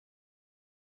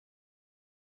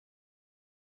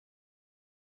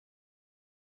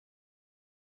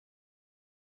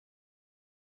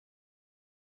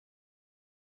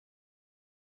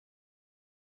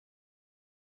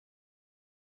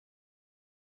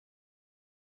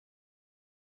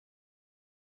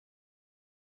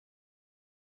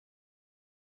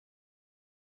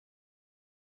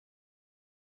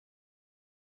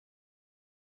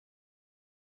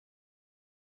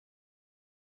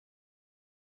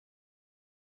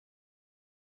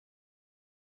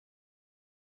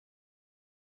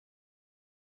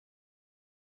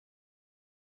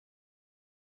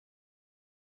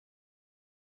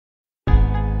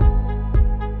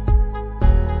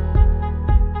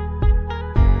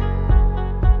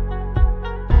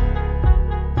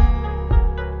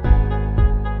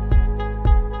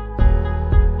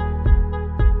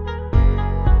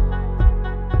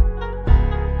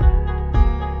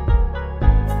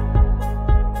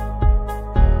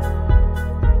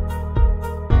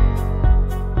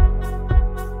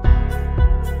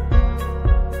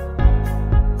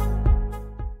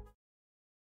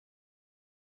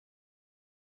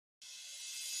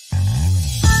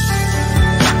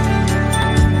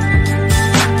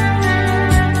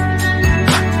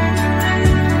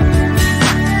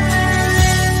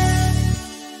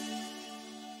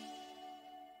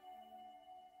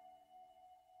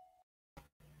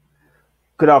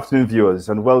Good afternoon, viewers,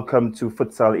 and welcome to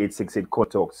Futsal868 Corner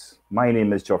Talks. My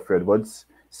name is Geoffrey Edwards,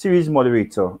 series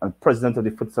moderator and president of the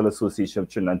Futsal Association of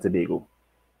Trinidad Tobago.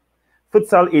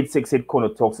 Futsal868 Corner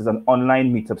Talks is an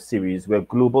online meetup series where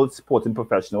global sporting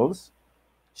professionals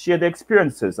share their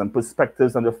experiences and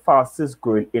perspectives on the fastest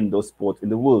growing indoor sport in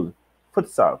the world,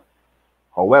 futsal.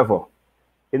 However,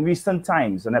 in recent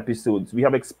times and episodes, we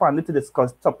have expanded to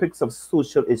discuss topics of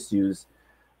social issues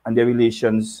and their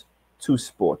relations to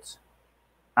sport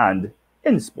and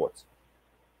in sport.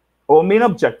 Our main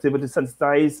objective is to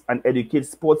sensitize and educate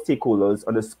sports stakeholders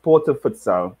on the sport of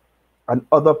futsal and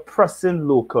other pressing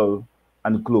local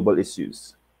and global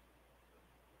issues.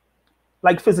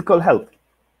 Like physical health,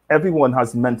 everyone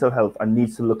has mental health and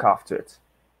needs to look after it.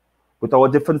 With our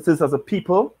differences as a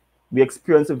people, we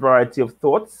experience a variety of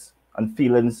thoughts and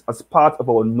feelings as part of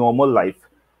our normal life,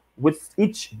 with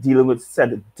each dealing with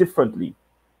said differently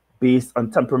based on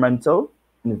temperamental,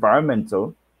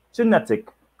 environmental, genetic,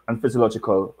 and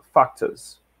physiological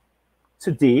factors.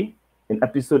 Today, in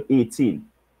episode 18,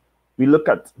 we look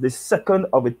at the second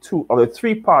of a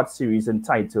three-part series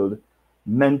entitled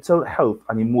Mental Health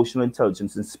and Emotional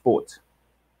Intelligence in Sport.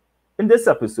 In this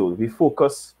episode, we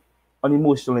focus on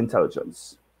emotional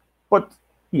intelligence. But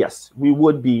yes, we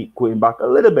would be going back a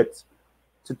little bit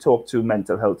to talk to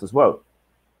mental health as well.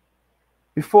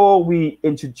 Before we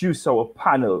introduce our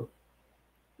panel,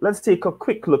 let's take a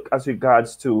quick look as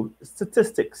regards to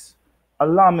statistics,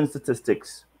 alarming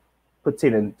statistics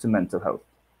pertaining to mental health.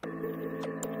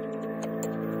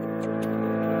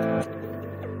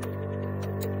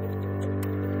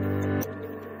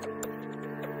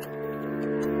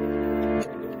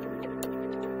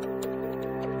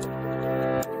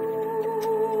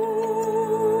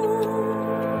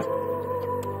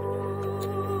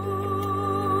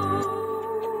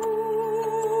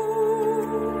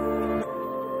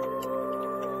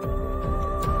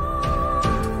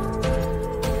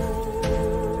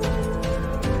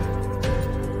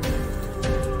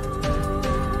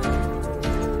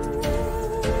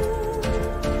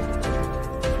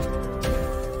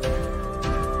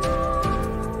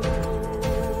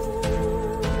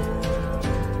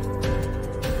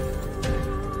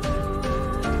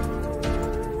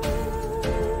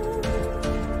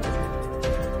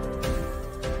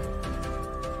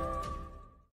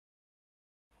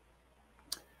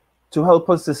 To help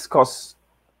us discuss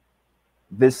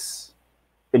this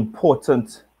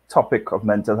important topic of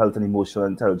mental health and emotional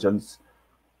intelligence,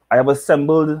 I have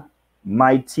assembled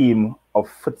my team of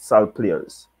futsal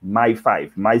players, my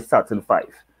starting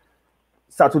five.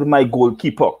 Start with my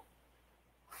goalkeeper,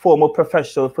 former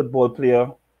professional football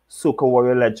player, soccer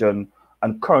warrior legend,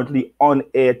 and currently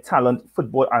on-air talent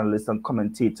football analyst and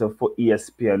commentator for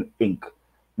ESPN Inc.,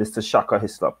 Mr. Shaka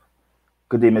Hislop.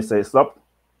 Good day, Mr. Hislop.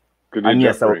 Good day, and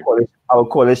yes, I'll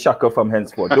call it Shaka from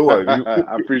henceforth. Don't worry.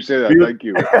 I appreciate that. Thank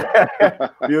you.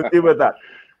 We'll deal with that.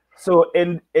 So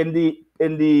in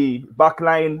the back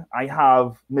line, I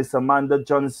have Miss Amanda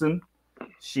Johnson.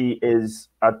 She is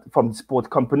from the Sport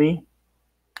Company.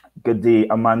 Good day,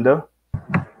 Amanda.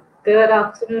 Good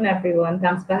afternoon, everyone.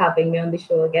 Thanks for having me on the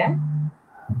show again.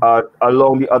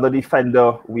 Along the other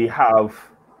defender, we have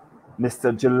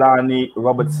Mr. Jelani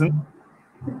Robertson.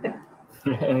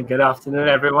 Good afternoon,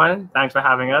 everyone. Thanks for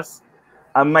having us.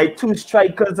 And my two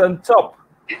strikers on top,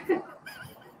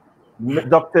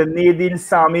 Dr. Nadine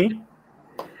Sami.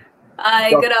 Hi,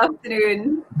 good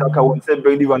afternoon. Doc, I won't say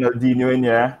bring the Ronaldinho in,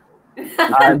 yeah? And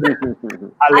I have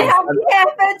the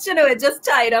haircut, you know, it's just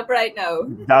tied up right now.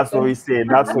 That's what we're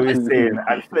saying.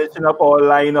 And finishing up our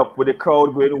lineup with the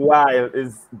crowd going wild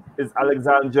is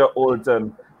Alexandria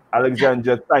Olton.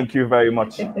 Alexandria, thank you very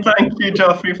much. Thank you,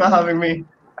 Geoffrey, for having me.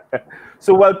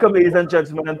 So welcome, ladies and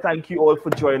gentlemen, and thank you all for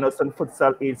joining us on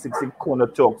Futsal868 Corner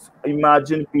Talks.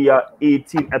 Imagine we are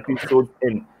 18 episodes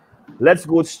in. Let's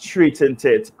go straight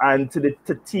into it. And to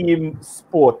the team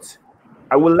sport,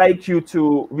 I would like you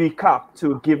to recap,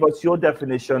 to give us your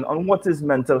definition on what is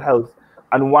mental health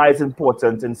and why it's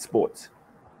important in sport.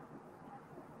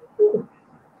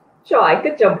 Sure, I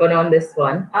could jump on this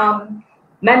one.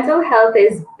 Mental health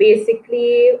is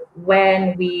basically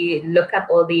when we look at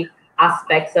all the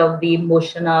aspects of the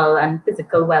emotional and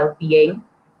physical well-being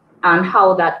and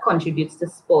how that contributes to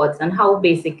sports and how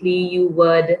basically you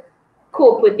would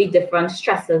cope with the different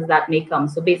stresses that may come.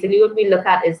 So basically what we look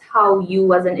at is how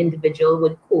you as an individual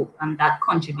would cope, and that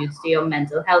contributes to your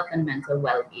mental health and mental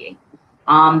well-being.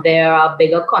 There are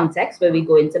bigger contexts where we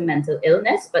go into mental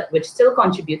illness, but which still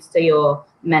contributes to your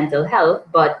mental health,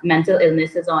 but mental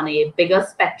illness is on a bigger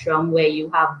spectrum where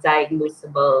you have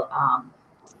diagnosable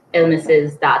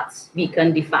illnesses that we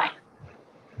can define.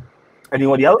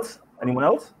 Anyone else?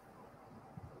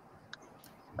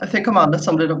 I think Amanda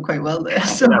summed it up quite well there.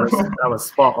 So That was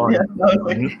spot on. yeah, that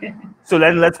was like, So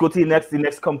then let's go to the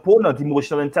next component,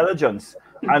 emotional intelligence.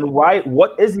 And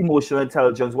what is emotional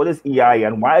intelligence? What is EI,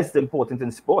 and why is it important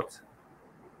in sport?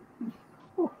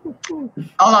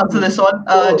 I'll answer this one,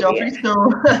 Geoffrey. Yeah.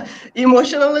 So,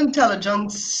 emotional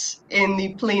intelligence, in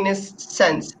the plainest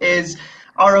sense, is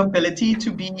our ability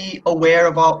to be aware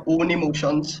of our own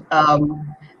emotions,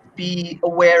 be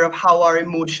aware of how our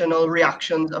emotional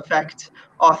reactions affect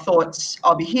our thoughts,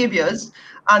 our behaviors,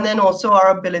 and then also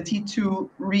our ability to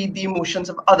read the emotions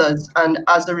of others, and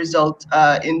as a result,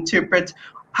 interpret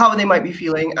how they might be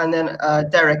feeling, and then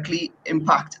directly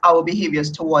impact our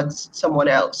behaviors towards someone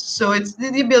else. So it's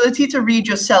the ability to read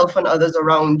yourself and others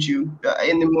around you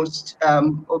in the most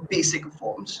basic of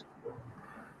forms.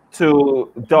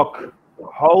 To Doc,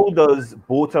 how does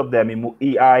both of them,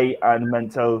 EI and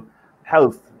mental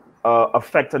health,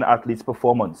 affect an athlete's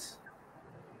performance?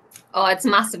 Oh, it's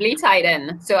massively tied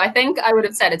in. So I think I would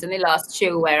have said it in the last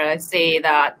show where I say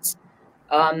that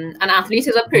an athlete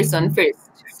is a person first.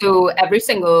 So every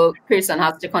single person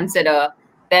has to consider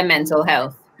their mental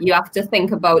health. You have to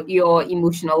think about your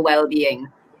emotional well-being,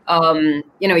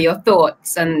 your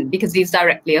thoughts, and because these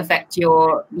directly affect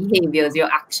your behaviors, your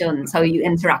actions, how you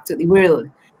interact with the world.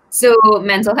 So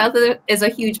mental health is a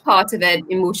huge part of it.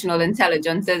 Emotional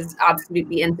intelligence is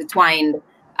absolutely intertwined.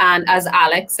 And as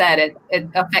Alex said, it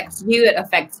affects you, it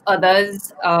affects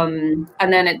others, and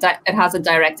then it has a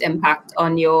direct impact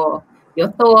on your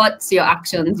thoughts, your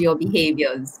actions, your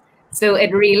behaviors. So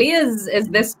it really is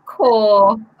this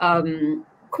core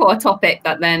topic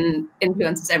that then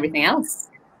influences everything else.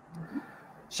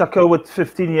 Shaka, with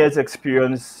 15 years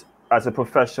experience as a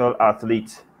professional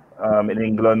athlete in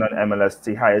England and MLS,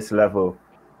 the highest level,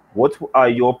 what are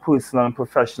your personal and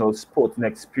professional sporting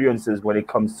experiences when it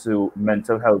comes to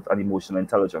mental health and emotional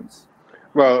intelligence?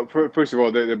 Well, first of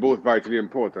all, they're both vitally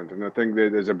important, and I think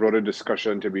there's a broader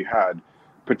discussion to be had,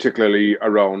 particularly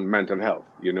around mental health.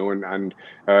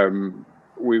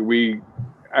 We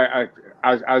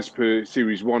as per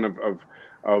series one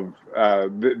of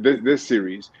this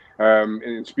series,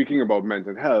 in speaking about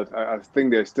mental health, I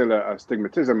think there's still a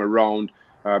stigmatism around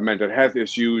mental health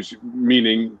issues,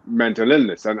 meaning mental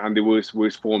illness and the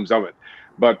worst forms of it.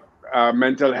 But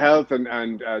mental health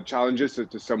and challenges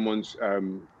to someone's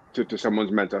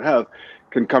mental health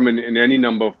can come in any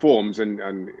number of forms,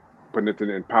 and putting it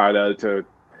in parallel to,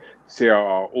 say,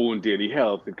 our own daily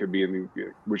health. It could be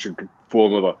which could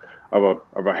form of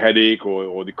a headache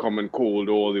or the common cold,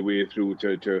 all the way through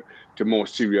to more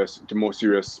serious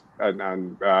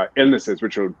and illnesses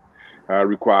which will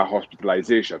require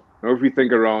hospitalization. Now, if we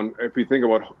think about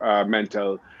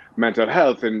mental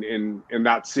health in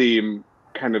that same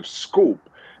kind of scope,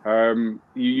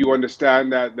 you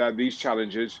understand that these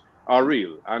challenges are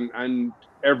real and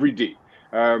every day.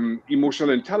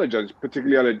 Emotional intelligence,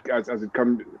 particularly as it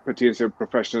pertains to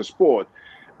professional sport,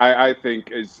 I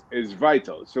think is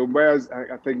vital. So whereas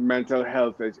I think mental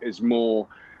health is more,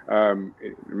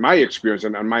 my experience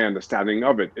and my understanding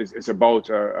of it is about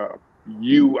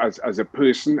you as a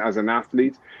person, as an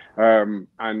athlete,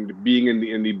 and being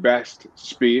in the best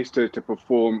space to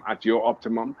perform at your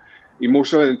optimum.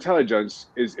 Emotional intelligence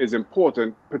is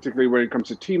important, particularly when it comes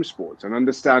to team sports, and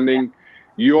understanding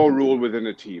your role within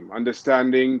a team,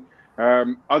 understanding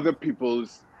other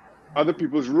people's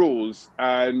roles,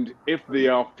 and if they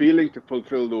are failing to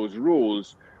fulfill those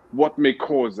roles, what may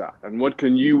cause that, and what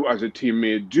can you as a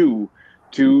teammate do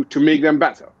to make them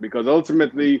better? Because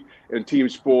ultimately, in team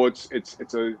sports, it's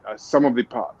a sum of the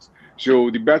parts.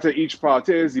 So the better each part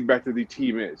is, the better the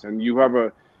team is, and you have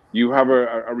a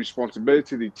responsibility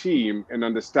to the team in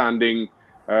understanding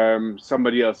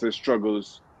somebody else's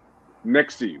struggles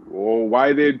next to you, or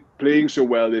why they're playing so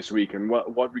well this week, and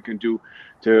what we can do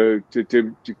to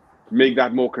make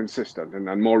that more consistent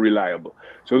and more reliable.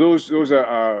 So those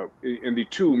are in the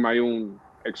two my own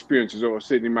experiences, or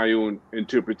certainly my own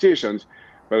interpretations.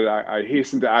 But I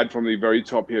hasten to add from the very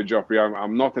top here, Geoffrey,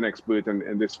 I'm not an expert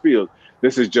in this field.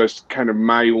 This is just kind of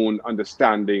my own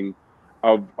understanding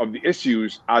of the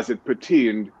issues as it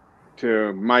pertained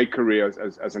to my career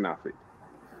as an athlete.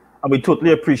 And we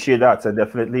totally appreciate that. And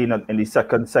definitely in the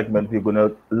second segment, we're going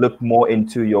to look more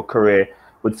into your career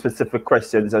with specific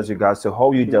questions as regards to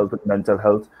how you dealt with mental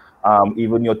health,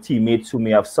 even your teammates who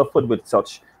may have suffered with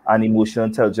such an emotional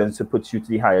intelligence to put you to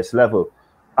the highest level.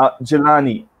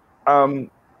 Jelani,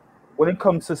 when it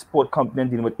comes to sport company and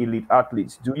dealing with elite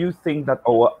athletes, do you think that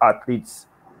our athletes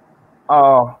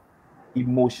are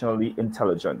emotionally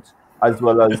intelligent as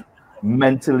well as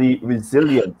mentally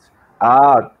resilient?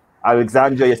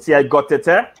 Alexandria, you see, I got it,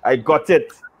 eh? I got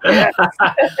it. Yes.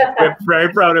 We're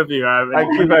very proud of you.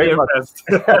 Thank you very much.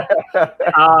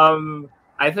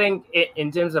 I think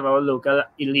in terms of our local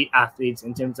elite athletes,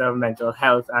 in terms of mental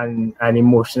health and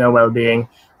emotional well-being,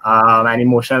 and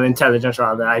emotional intelligence,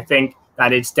 rather, I think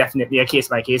that it's definitely a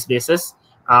case-by-case basis.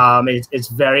 It's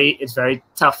very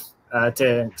tough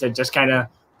to just kind of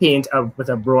paint with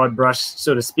a broad brush,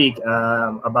 so to speak,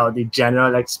 about the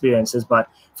general experiences. But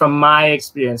from my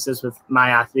experiences with my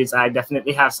athletes, I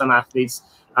definitely have some athletes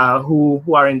who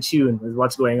are in tune with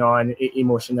what's going on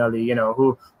emotionally,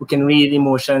 who can read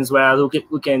emotions well,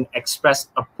 who can express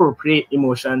appropriate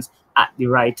emotions at the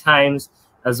right times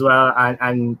as well,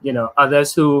 and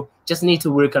others who just need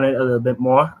to work on it a little bit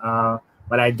more.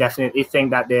 But I definitely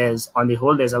think that on the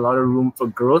whole, there's a lot of room for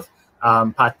growth,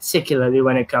 particularly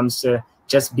when it comes to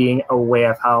just being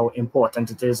aware of how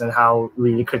important it is and how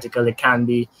really critical it can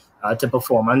be to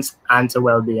performance and to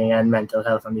well-being and mental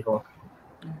health on the whole.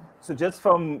 So just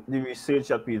from the research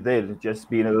that we did, just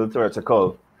being a little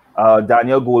theoretical,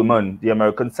 Daniel Goleman, the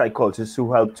American psychologist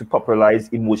who helped to popularize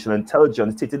emotional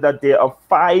intelligence, stated that there are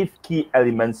 5 key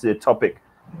elements to the topic.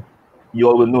 You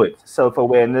all will know it: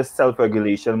 self-awareness,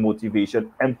 self-regulation,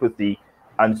 motivation, empathy,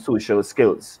 and social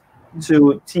skills.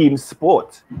 To team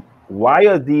sport, why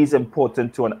are these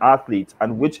important to an athlete,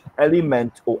 and which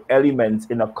element or elements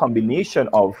in a combination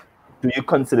of do you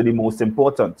consider the most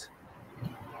important?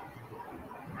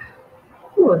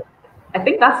 I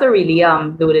think that's a really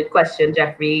loaded question,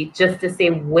 Jeffrey, just to say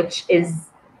which is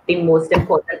the most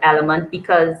important element,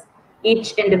 because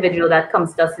each individual that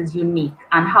comes to us is unique,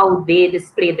 and how they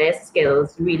display their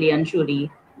skills really and truly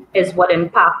is what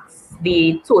impacts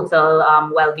the total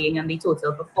well-being and the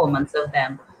total performance of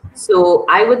them. So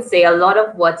I would say a lot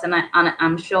of what, and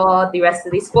I'm sure the rest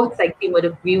of the sports psych team would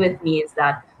agree with me, is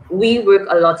that we work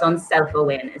a lot on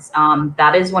self-awareness.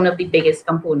 That is one of the biggest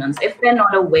components. If they're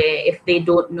not aware, if they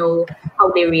don't know how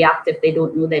they react, if they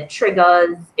don't know their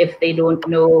triggers, if they don't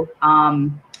know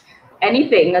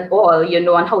anything at all,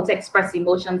 on how to express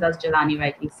emotions, as Jelani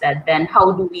rightly said, then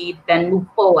how do we then move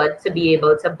forward to be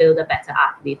able to build a better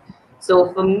athlete?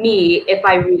 So for me, if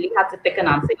I really had to pick and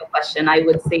answer your question, I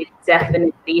would say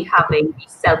definitely having the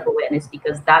self-awareness,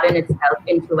 because that in itself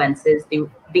influences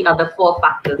the other 4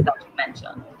 factors that you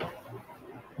mentioned.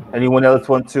 Anyone else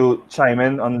want to chime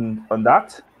in on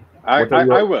that? I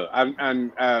will.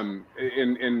 And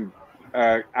in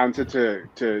answer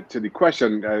to the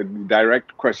question,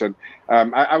 direct question,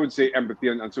 I would say empathy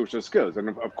and social skills. And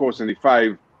of course, in the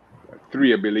 5,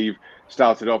 3, I believe,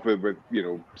 started off with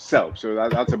self. So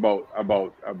that's about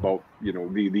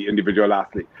the individual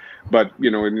athlete. But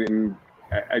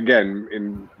again,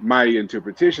 in my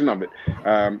interpretation of it,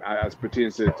 as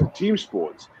pertains to team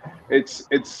sports,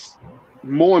 it's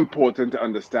more important to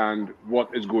understand what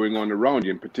is going on around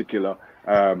you, in particular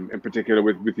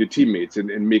with your teammates,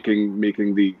 and making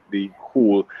the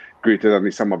whole greater than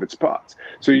the sum of its parts.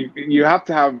 So you have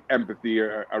to have empathy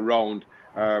around.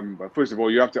 But first of all,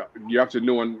 you have to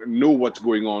know what's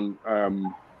going on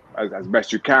as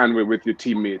best you can with your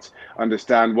teammates.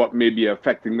 Understand what may be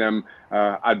affecting them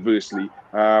adversely.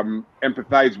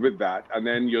 Empathize with that, and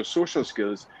then your social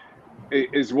skills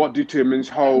is what determines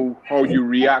how you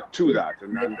react to that,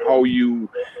 and how you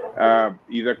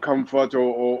either comfort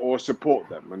or support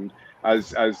them. And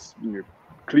as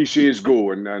cliches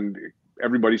go, and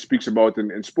everybody speaks about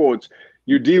in sports,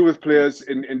 you deal with players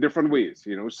in different ways.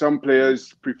 Some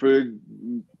players prefer,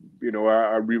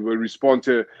 we will respond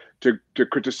to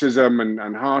criticism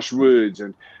and harsh words,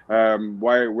 and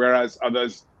whereas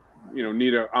others,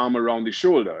 need an arm around the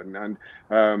shoulder and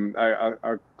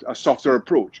a softer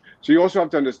approach. So you also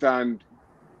have to understand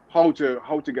how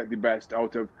to get the best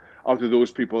out of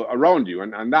those people around you,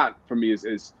 and that for me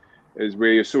is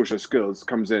where your social skills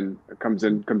comes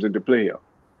into play here.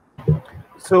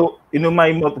 So,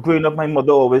 growing up, my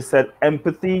mother always said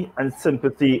empathy and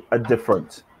sympathy are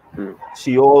different.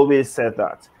 She always said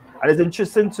that. And it's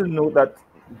interesting to note that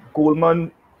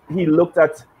Goleman, he looked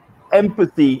at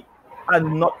empathy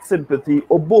and not sympathy,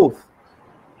 or both.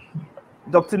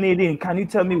 Dr. Nadine, can you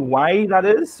tell me why that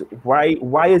is?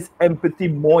 Why is empathy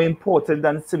more important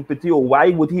than sympathy, or why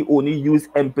would he only use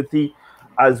empathy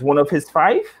as one of his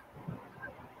 5?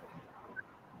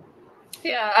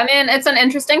 Yeah, I mean, it's an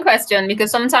interesting question, because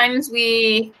sometimes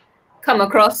we come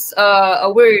across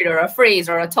a word or a phrase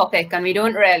or a topic, and we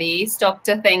don't really stop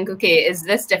to think, okay, is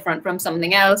this different from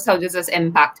something else? How does this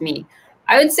impact me?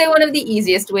 I would say one of the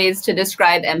easiest ways to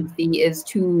describe empathy is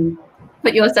to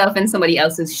put yourself in somebody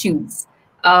else's shoes.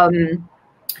 And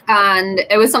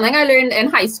it was something I learned in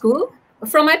high school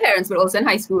from my parents, but also in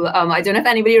high school. I don't know if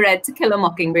anybody read To Kill a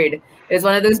Mockingbird. It was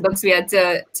one of those books we had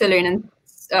to learn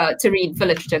to read for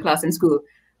literature class in school.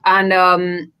 And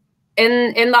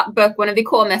in that book, one of the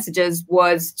core messages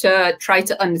was to try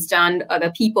to understand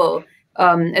other people.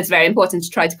 It's very important to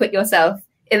try to put yourself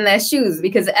in their shoes,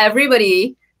 because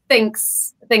everybody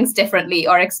thinks differently.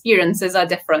 Our experiences are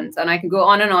different, and I could go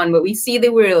on, but we see the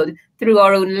world through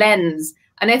our own lens.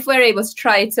 And if we're able to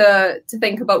try to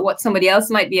think about what somebody else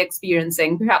might be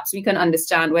experiencing, perhaps we can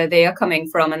understand where they are coming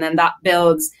from, and then that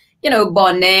builds,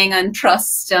 bonding and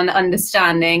trust and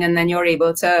understanding, and then you're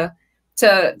able to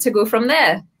go from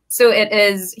there. So it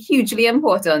is hugely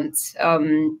important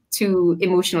to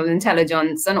emotional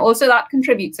intelligence, and also that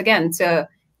contributes again to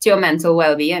your mental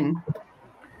well-being.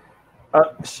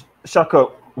 Shaka,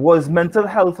 was mental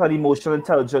health and emotional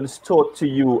intelligence taught to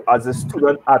you as a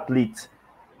student athlete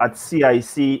at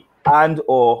CIC and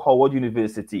or Howard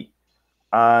University?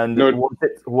 And no.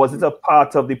 was it a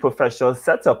part of the professional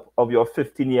setup of your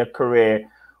 15-year career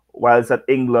whilst at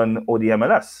England or the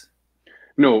MLS?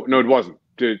 No, it wasn't.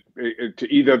 To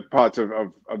either part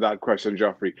of that question,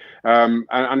 Geoffrey. An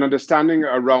understanding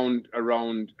around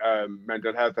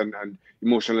mental health and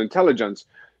emotional intelligence,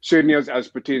 certainly as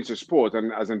pertains to sport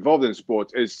and as involved in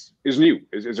sport, is new.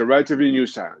 Is a relatively new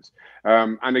science.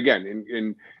 And again,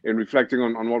 in reflecting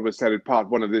on what was said in part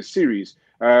one of this series,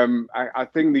 I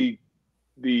think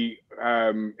the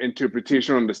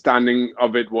interpretation, understanding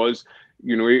of it was,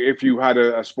 if you had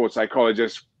a sports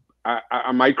psychologist,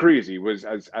 am I crazy? Was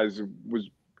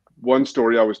one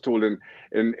story I was told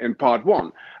in part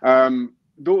one.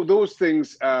 Those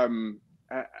things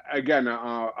again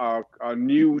are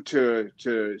new to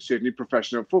certainly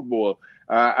professional football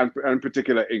and in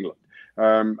particular England.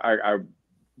 I've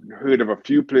heard of a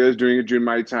few players doing it during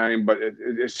my time, but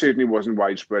it certainly wasn't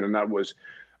widespread, and that was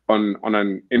on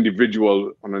an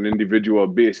individual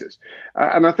basis.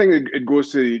 And I think it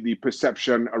goes to the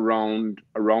perception around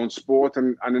sport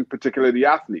and in particular the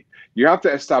athlete. You have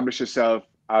to establish yourself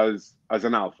as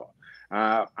an alpha,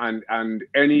 and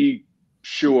any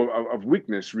show of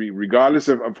weakness, regardless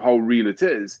of how real it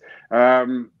is,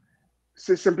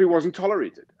 simply wasn't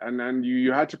tolerated. And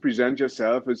you had to present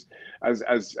yourself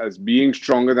as being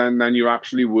stronger than you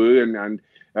actually were, and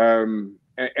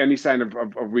any sign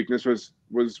of weakness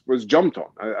was jumped on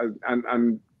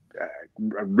and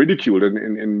ridiculed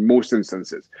in most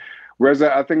instances. Whereas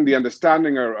I think the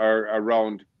understanding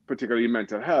around particularly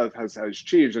mental health has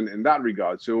changed in that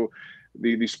regard. So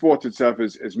the sport itself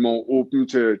is more open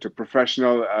to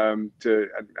professional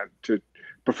to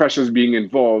professionals being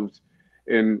involved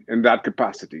in that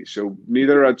capacity. So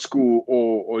neither at school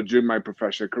or during my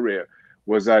professional career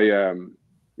was I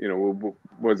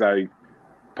was I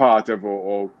part of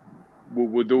or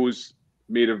were those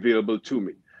made available to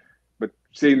me. But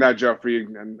saying that, Geoffrey,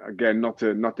 and again, not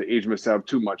to age myself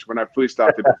too much, when I first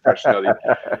started professionally,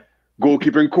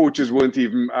 goalkeeping coaches weren't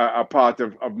even a part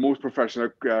of most professional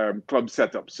club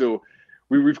setups. So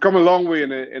we've come a long way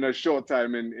in a short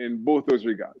time in both those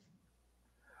regards.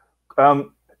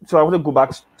 So I want to go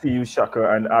back to you,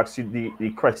 Shaka, and ask you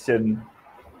the question.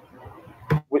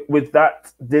 With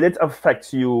that, did it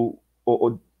affect you,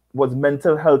 or was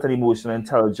mental health and emotional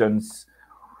intelligence,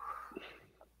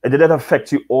 did it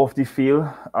affect you off the field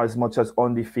as much as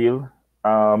on the field?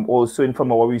 Also,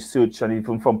 from our research and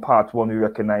even from part one, we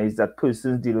recognize that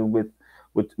persons dealing with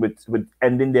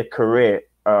ending their career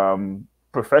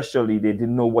professionally, they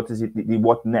didn't know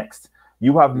what next.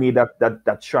 You have made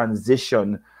that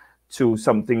transition to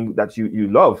something that you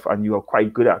love and you are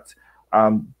quite good at.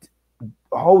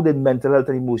 How did mental health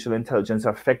and emotional intelligence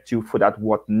affect you for that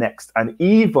what next, and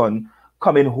even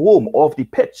coming home off the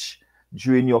pitch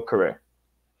during your career?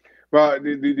 Well,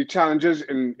 the challenges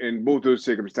in both those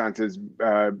circumstances,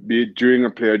 be it during a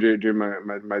player, during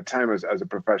my time as a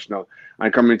professional,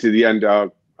 and coming to the end, are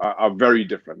very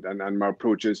different, and my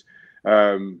approaches,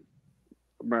 my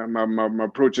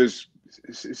approaches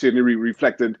certainly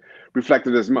reflected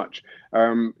as much.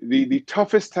 The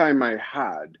toughest time I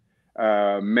had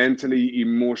mentally,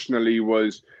 emotionally,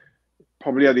 was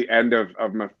probably at the end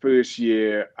of my first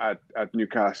year at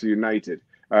Newcastle United,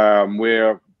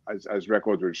 where, as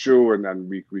records would show, and then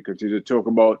we continue to talk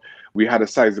about, we had a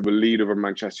sizable lead over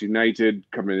Manchester United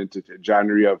coming into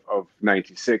January of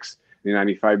 96, the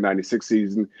 95-96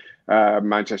 season.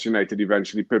 Manchester United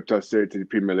eventually pipped us to the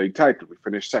Premier League title. We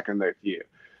finished second that year.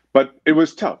 But it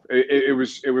was tough. It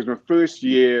was my first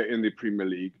year in the Premier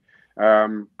League,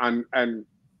 and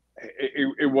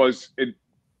it was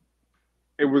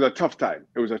a tough time.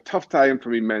 It was a tough time for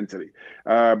me mentally.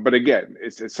 But again,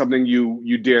 it's something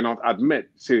you dare not admit,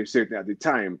 certainly at the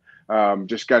time.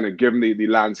 Just kind of given the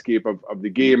landscape of the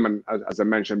game, and as I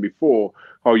mentioned before,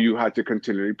 how you had to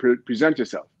continually present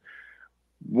yourself.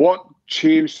 what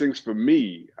changed things for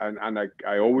me, and I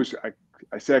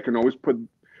say I can always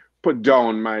put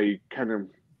down my kind of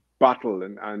battle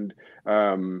and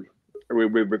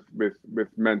with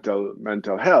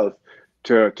mental health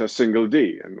to a single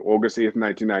day. And August 8th,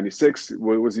 1996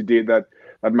 was the day that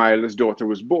my eldest daughter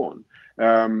was born.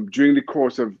 During the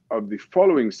course of the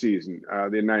following season,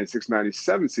 the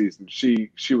 96-97 season,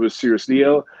 she was seriously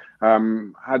ill,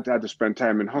 had to spend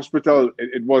time in hospital.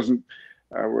 It wasn't,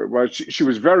 well, she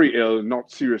was very ill,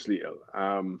 not seriously ill.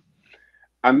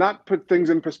 And that put things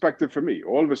in perspective for me.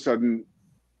 All of a sudden,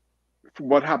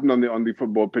 what happened on the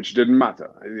football pitch didn't matter.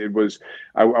 It was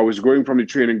I was going from the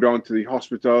training ground to the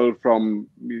hospital, from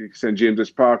St. James's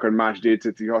Park on match day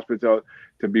to the hospital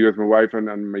to be with my wife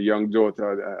and my young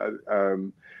daughter,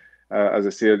 as I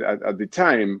said at the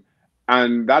time,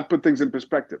 and that put things in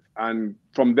perspective. And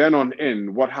from then on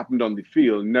in, what happened on the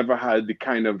field never had the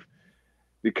kind of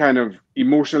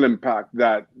emotional impact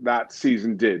that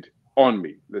season did on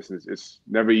me. Listen, it's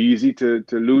never easy to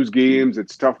lose games.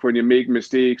 It's tough when you make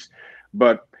mistakes.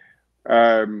 But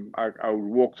I would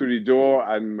walk through the door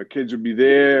and my kids would be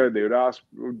there. They would ask,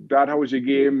 "Dad, how was your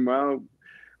game?" Well,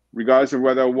 regardless of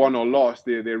whether I won or lost,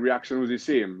 their reaction was the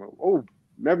same. "Oh,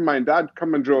 never mind, Dad,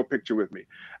 come and draw a picture with me."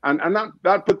 And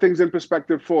that put things in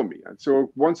perspective for me. And so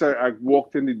once I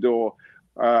walked in the door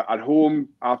at home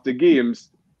after games,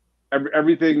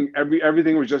 everything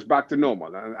was just back to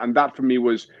normal. And that for me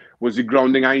was the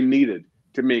grounding I needed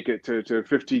to make it to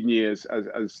 15 years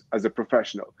as a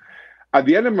professional. At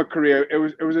the end of my career, it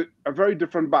was a very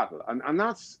different battle, and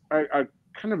that's a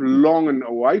kind of long and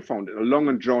I found it a long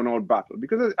and drawn out battle,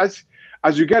 because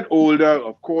as you get older,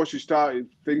 of course,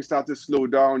 things start to slow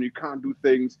down. You can't do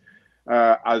things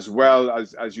as well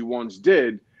as you once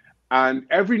did, and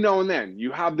every now and then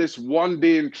you have this one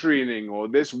day in training or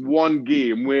this one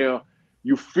game where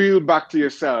you feel back to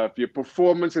yourself. Your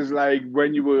performance is like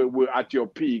when you were at your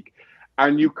peak.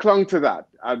 And you clung to that,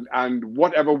 and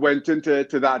whatever went into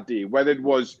that day, whether it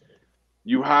was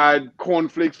you had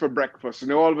cornflakes for breakfast,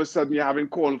 and all of a sudden you're having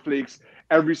cornflakes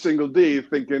every single day,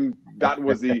 thinking that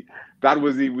was the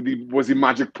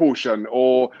magic potion,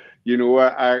 or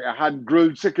I had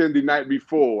grilled chicken the night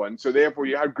before, and so therefore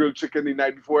you had grilled chicken the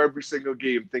night before every single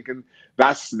game, thinking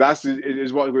that's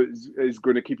what is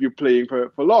going to keep you playing for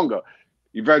longer.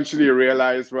 Eventually you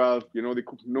realize, well,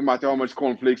 no matter how much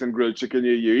cornflakes and grilled chicken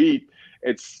you eat,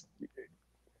 it's,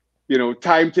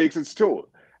 time takes its toll.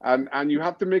 And you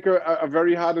have to make a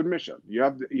very hard admission. You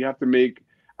have to make,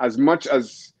 as much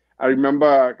as I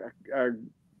remember,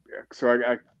 so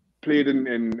I played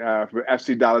in for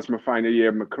FC Dallas my final year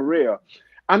of my career.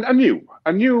 And I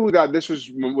knew that this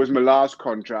was my last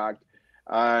contract,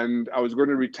 and I was going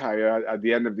to retire at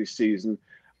the end of the season.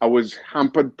 I was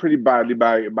hampered pretty badly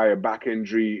by a back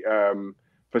injury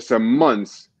for some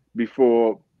months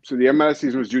before. So the MLS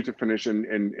season was due to finish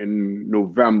in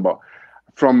November.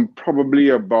 From probably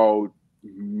about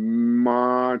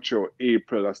March or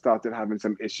April, I started having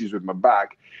some issues with my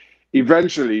back.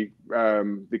 Eventually,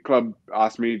 the club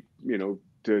asked me,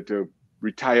 to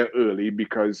retire early,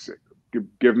 because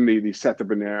given the setup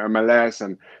in the MLS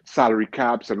and salary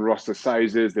caps and roster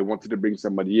sizes, they wanted to bring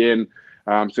somebody in.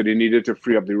 So they needed to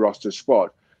free up the roster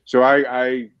spot. So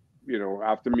I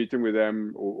after meeting with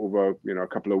them over, a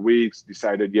couple of weeks,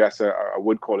 decided, yes, I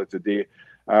would call it a day.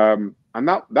 And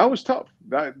that was tough.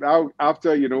 That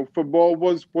after, football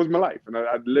was my life. And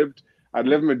I'd lived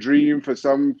my dream for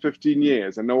some 15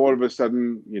 years. And now all of a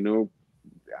sudden,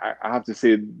 I have to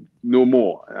say no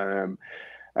more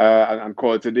and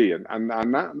call it a day. And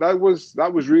that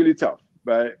was really tough.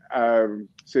 But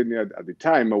certainly at the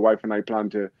time, my wife and I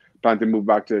planned to move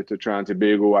back to Trinidad and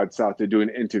Tobago. I'd started doing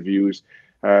interviews,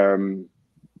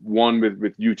 one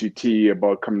with UTT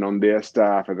about coming on their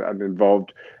staff, and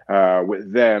involved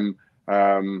with them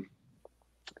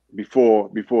before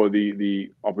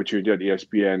the opportunity at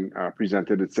ESPN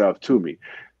presented itself to me.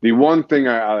 The one thing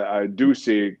I do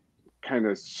say kind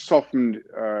of softened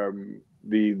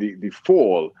the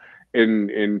fall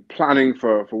in planning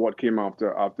for what came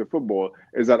after football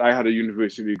is that I had a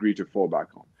university degree to fall back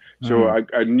on. So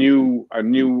I knew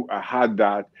I had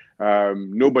that.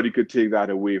 Nobody could take that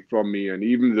away from me. And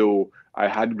even though I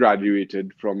had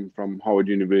graduated from Howard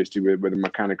University with a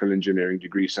mechanical engineering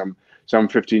degree some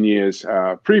 15 years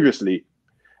previously,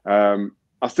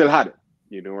 I still had it,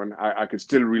 and I could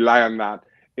still rely on that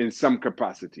in some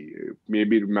capacity.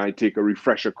 Maybe it might take a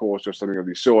refresher course or something of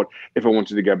the sort if I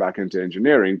wanted to get back into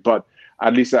engineering. But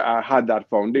at least I had that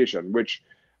foundation, which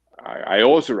I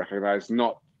also recognize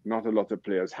not a lot of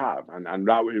players have, and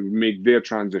that would make their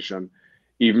transition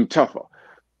even tougher.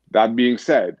 That being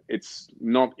said, it's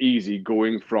not easy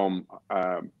going from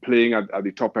playing at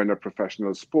the top end of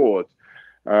professional sport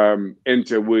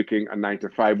into working a 9 to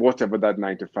 5, whatever that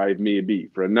 9 to 5 may be,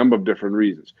 for a number of different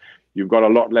reasons. You've got a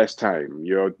lot less time.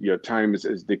 Your time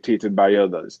is dictated by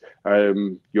others.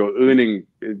 Your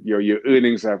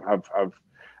earnings have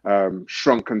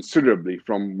shrunk considerably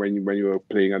from when you were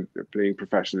playing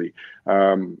professionally.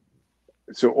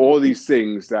 So all these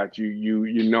things that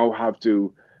you now have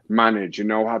to manage, you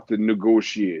now have to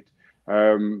negotiate.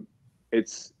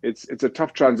 It's a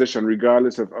tough transition,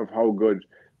 regardless of how good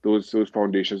those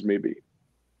foundations may be.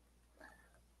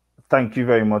 Thank you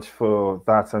very much for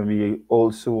that, and we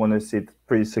also want to say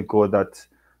praise to God that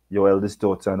your eldest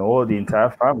daughter and all the entire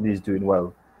family is doing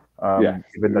well. Yeah,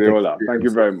 they all are. Thank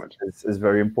you very much. It's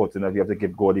very important that we have to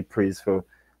give God the praise for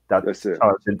that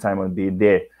challenging time and being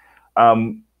there.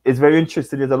 It's very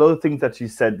interesting. There's a lot of things that you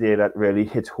said there that really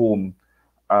hit home,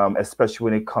 especially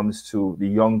when it comes to the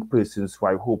young persons who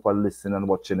I hope are listening and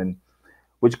watching, and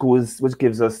which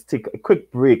gives us take a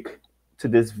quick break to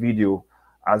this video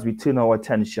as we turn our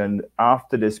attention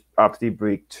after the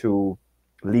break to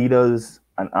leaders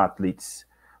and athletes.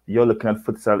 You're looking at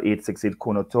Futsal 868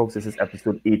 Corner Talks. This is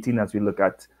episode 18 as we look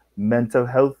at mental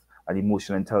health and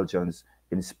emotional intelligence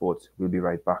in sport. We'll be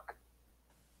right back.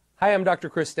 Hi, I'm Dr.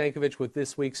 Chris Stankovich with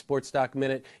this week's Sports Doc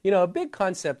Minute. You know, a big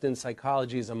concept in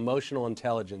psychology is emotional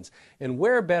intelligence, and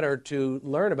where better to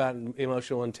learn about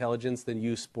emotional intelligence than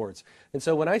youth sports. And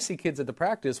so when I see kids at the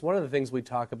practice, one of the things we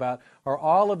talk about are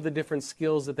all of the different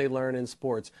skills that they learn in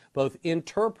sports, both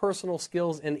interpersonal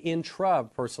skills and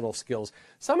intrapersonal skills.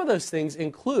 Some of those things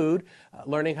include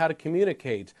learning how to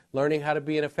communicate, learning how to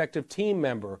be an effective team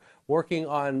member, working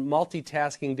on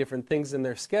multitasking different things in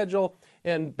their schedule,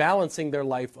 and balancing their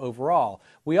life overall.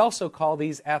 We also call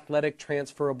these athletic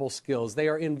transferable skills. They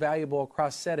are invaluable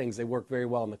across settings. They work very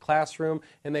well in the classroom,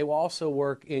 and they will also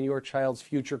work in your child's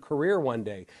future career one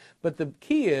day. But the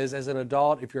key is, as an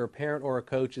adult, if you're a parent or a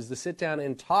coach, is to sit down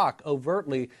and talk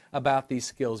overtly about these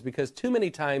skills, because too many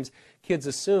times kids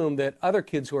assume that other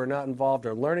kids who are not involved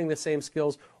are learning the same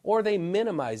skills, or they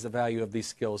minimize the value of these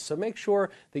skills. So make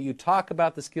sure that you talk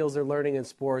about the skills they're learning in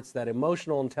sports, that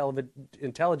emotional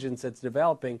intelligence that's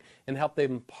developing, and help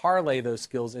them parlay those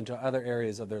skills into other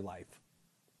areas of their life.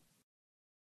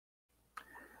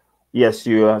 Yes,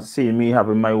 you are seeing me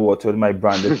having my water with my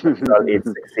branded Futsal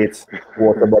 868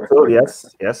 water bottle.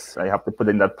 Yes, I have to put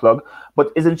in that plug.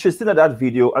 But it's interesting that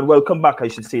video, and welcome back, I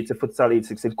should say, to Futsal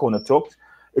 868 Corner Talks.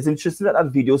 It's interesting that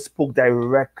video spoke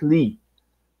directly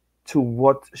to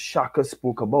what Shaka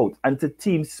spoke about, and to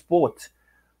team sport.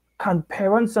 Can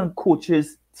parents and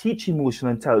coaches teach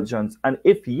emotional intelligence? And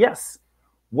if yes,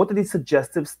 what are the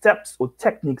suggestive steps or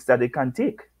techniques that they can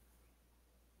take?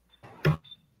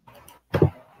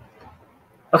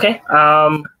 Okay,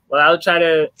 well, I'll try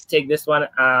to take this one,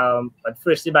 but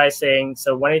firstly by saying,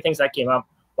 so one of the things that came up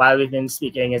while we've been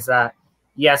speaking is that,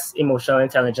 yes, emotional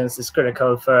intelligence is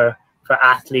critical for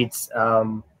athletes,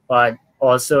 but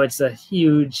also it's a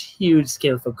huge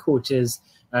skill for coaches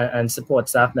and support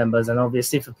staff members, and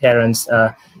obviously for parents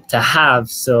to have.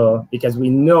 So, because we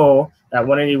know that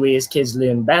one of the ways kids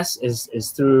learn best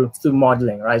is through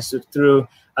modeling, right? So through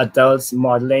adults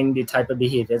modeling the type of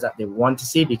behaviors that they want to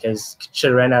see, because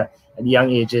children at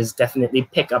young ages definitely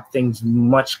pick up things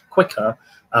much quicker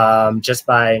just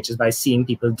by seeing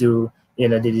people do, you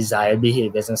know, the desired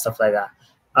behaviors and stuff like that.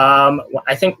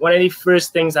 I think one of the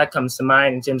first things that comes to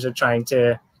mind in terms of trying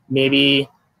to maybe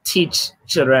teach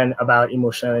children about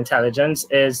emotional intelligence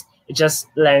is just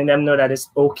letting them know that it's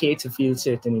okay to feel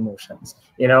certain emotions.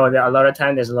 You know, a lot of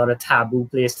time there's a lot of taboo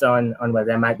placed on whether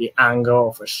there might be anger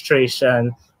or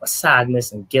frustration or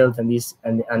sadness and guilt and these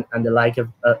and the like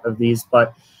of these.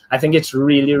 But I think it's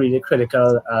really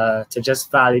critical to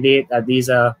just validate that these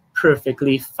are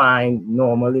perfectly fine,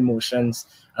 normal emotions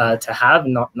to have,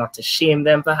 not to shame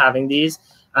them for having these.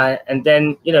 And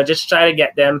then, you know, just try to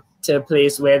get them to a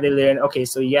place where they learn, okay,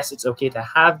 so yes, it's okay to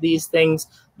have these things,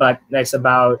 but it's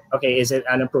about, okay, is it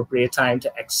an appropriate time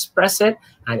to express it?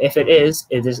 And if it is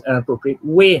an appropriate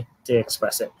way to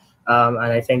express it. And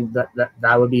I think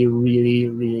that would be a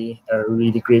really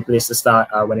great place to start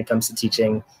when it comes to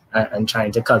teaching and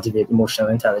trying to cultivate emotional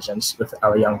intelligence with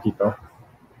our young people.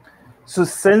 So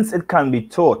since it can be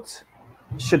taught,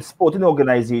 should sporting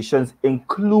organizations,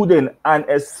 including and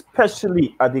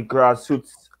especially at the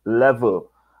grassroots level,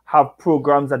 have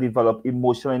programs that develop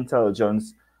emotional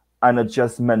intelligence and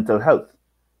adjust mental health?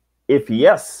 If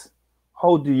yes,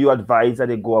 how do you advise that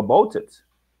they go about it?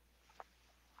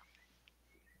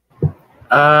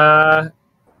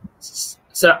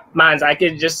 So, Mans,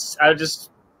 I'll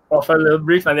just offer a little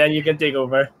brief and then you can take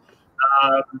over.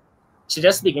 So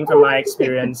just speaking from my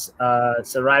experience,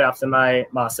 so right after my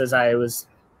master's, I was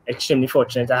extremely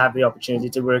fortunate to have the opportunity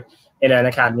to work in an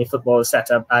academy football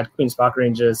setup at Queen's Park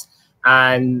Rangers.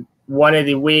 And one of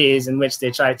the ways in which they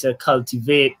try to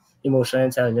cultivate emotional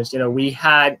intelligence, we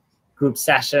had group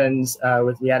sessions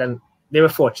they were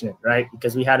fortunate, right?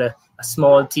 Because we had a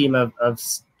small team of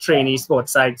trainee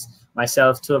sports psychs,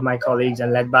 myself, two of my colleagues,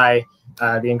 and led by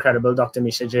the incredible Dr.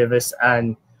 Misha Jervis.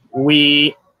 And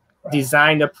we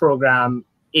designed a program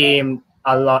aimed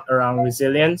a lot around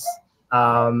resilience.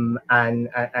 And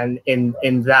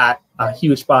in that, a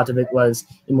huge part of it was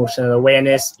emotional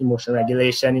awareness, emotional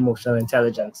regulation, emotional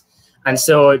intelligence. And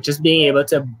so just being able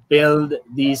to build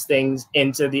these things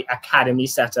into the academy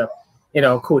setup,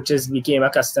 coaches became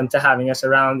accustomed to having us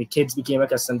around, the kids became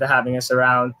accustomed to having us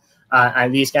around,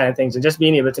 and these kind of things. And just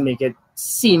being able to make it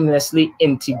seamlessly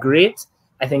integrate,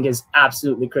 I think, is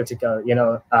absolutely critical,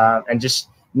 and just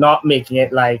not making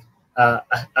it like a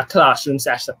classroom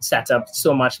setup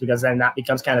so much, because then that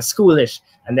becomes kind of schoolish,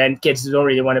 and then kids don't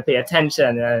really want to pay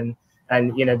attention, and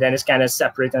then it's kind of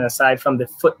separated aside from the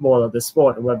football or the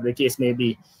sport or whatever the case may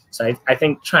be. So I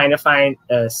think trying to find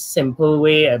a simple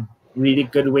way, a really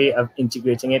good way of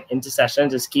integrating it into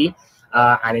sessions is key,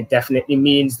 and it definitely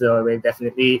means, though, it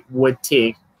definitely would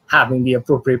take having the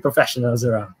appropriate professionals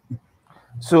around.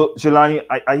 So Jelani,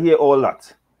 I hear all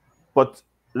that, but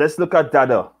let's look at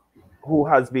Dada, who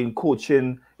has been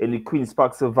coaching in the Queen's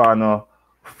Park Savannah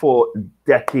for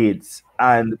decades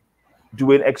and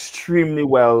doing extremely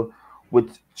well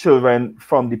with children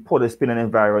from the Port of Spain and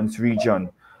environs region.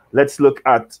 Let's look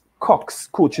at Cox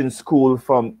Coaching School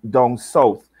from down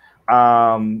south,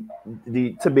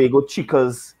 the Tobago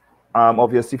Chicas,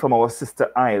 obviously from our sister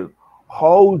isle.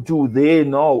 How do they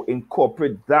now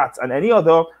incorporate that and any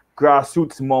other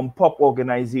grassroots mom-pop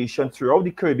organization throughout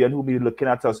the Caribbean who will be looking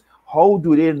at us? How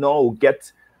do they now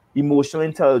get emotional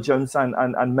intelligence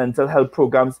and mental health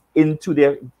programs into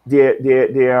their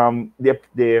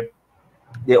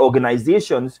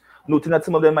organizations, noting that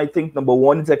some of them might think, number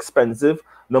one, it's expensive.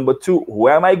 Number two,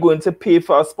 where am I going to pay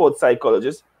for a sports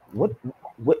psychologist?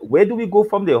 Where do we go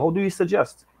from there? How do you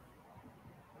suggest?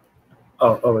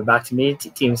 Oh, back to me,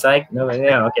 team psych? No,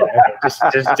 yeah, okay.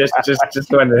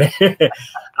 Just wondering.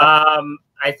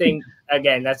 I think,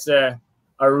 again, that's a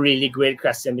really great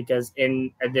question, because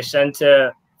in addition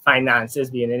to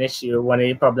finances being an issue, one of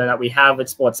the problems that we have with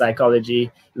sports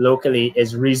psychology locally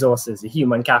is resources,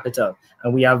 human capital,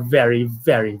 and we are very,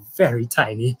 very, very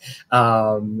tiny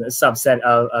subset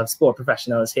of sport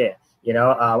professionals here.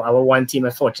 Our one team,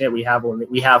 unfortunately,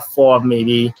 we have 4,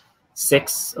 maybe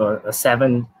 6 or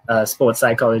 7 sports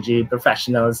psychology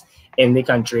professionals in the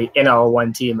country in our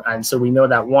one team, and so we know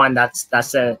that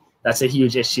that's a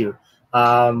huge issue.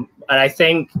 And I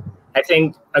think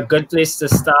a good place to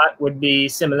start would be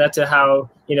similar to how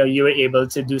you were able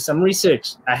to do some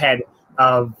research ahead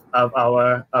of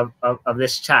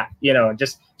this chat.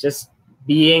 Just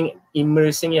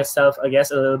immersing yourself, I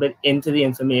guess, a little bit into the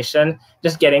information,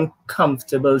 just getting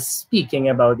comfortable speaking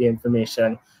about the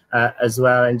information as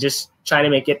well, and just trying to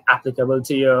make it applicable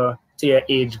to your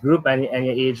age group and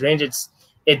your age range.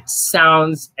 It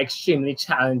sounds extremely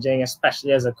challenging,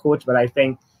 especially as a coach, but I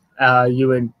think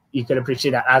you could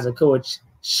appreciate that as a coach.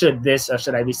 Should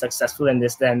I be successful in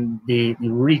this, then the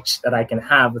reach that I can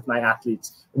have with my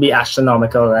athletes will be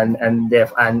astronomical, and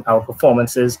our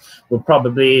performances will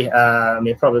probably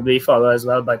follow as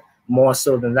well. But more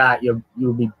so than that,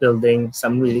 you'll be building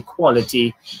some really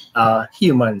quality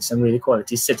humans, some really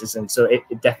quality citizens. So it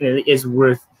definitely is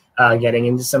worth getting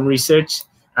into some research,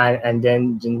 and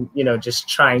then just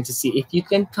trying to see if you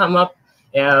can come up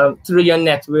through your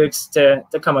networks to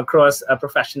come across a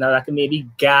professional that can maybe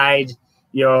guide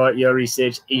your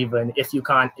research, even if you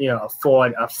can't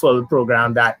afford a full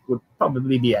program. That would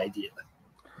probably be ideal.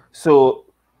 So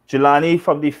Jelani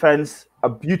from defense, a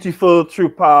beautiful through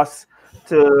pass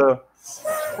to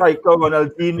striker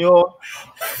Ronaldinho.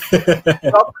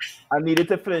 I needed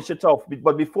to finish it off,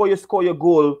 but before you score your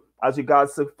goal, as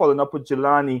regards to following up with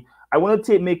Jelani, I want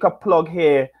to make a plug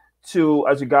here to,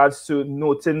 as regards to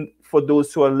noting for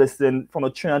those who are listening from a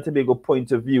Trinidad and Tobago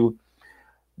point of view,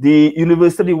 the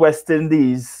University of the West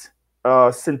Indies,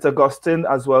 St. Augustine,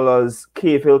 as well as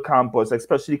Cave Hill campus,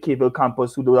 especially Cave Hill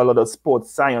campus, who do a lot of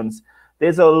sports science.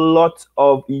 There's a lot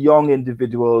of young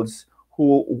individuals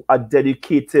who are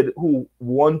dedicated, who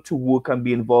want to work and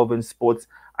be involved in sports.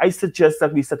 I suggest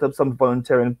that we set up some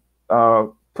volunteering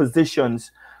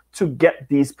positions to get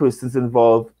these persons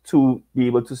involved, to be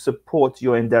able to support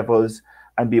your endeavors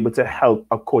and be able to help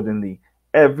accordingly.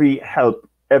 Every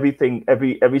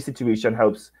situation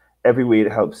helps, every way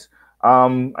it helps.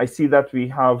 I see that we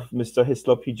have Mr.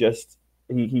 Hislop.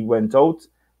 He went out.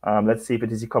 Let's see if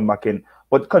it is he come back in.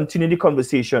 But continue the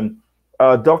conversation.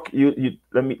 Doc, you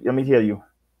let me hear you.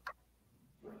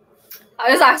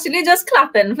 I was actually just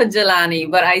clapping for Jelani,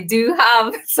 but I do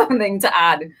have something to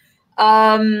add.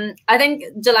 I think,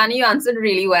 Jelani, you answered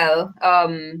really well.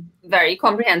 Very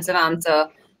comprehensive answer.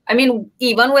 I mean,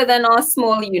 even within our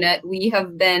small unit, we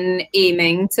have been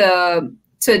aiming to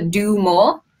do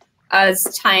more as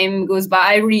time goes by.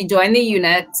 I rejoined the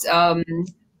unit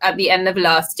at the end of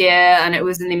last year, and it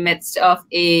was in the midst of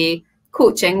a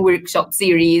coaching workshop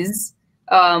series.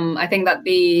 I think that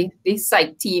the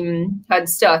site team had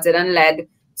started and led.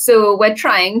 So we're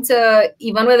trying to,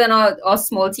 even within our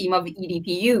small team of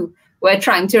EDPU, we're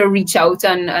trying to reach out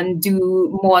and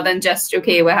do more than just,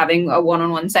 okay, we're having a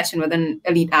one-on-one session with an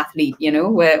elite athlete, you know,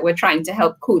 we're trying to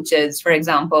help coaches, for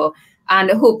example, and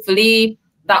hopefully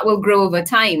that will grow over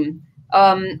time.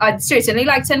 I'd certainly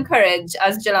like to encourage,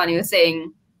 as Jelani was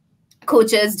saying,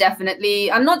 coaches definitely,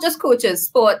 and not just coaches,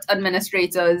 sport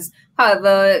administrators,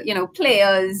 however, you know,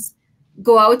 players,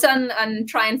 go out and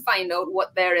try and find out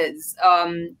what there is.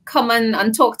 Come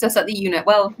and talk to us at the unit.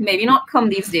 Well, maybe not come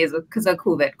these days because of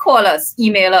COVID. Call us,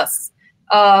 email us.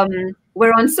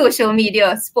 We're on social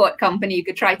media, Sport Company. You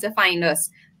could try to find us.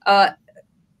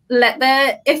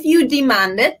 If you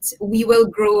demand it, we will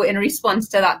grow in response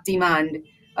to that demand.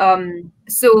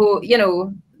 So, you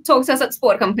know, talk to us at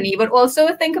Sport Company, but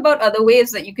also think about other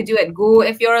ways that you could do it. Go,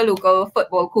 if you're a local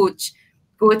football coach,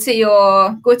 go to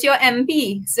your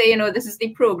MP, say, you know, this is the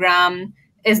program.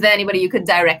 Is there anybody you could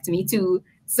direct me to?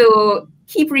 So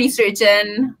keep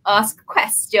researching, ask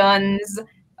questions,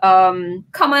 come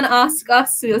and ask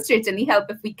us. We'll certainly help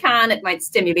if we can. It might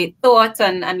stimulate thought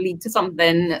and lead to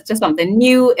something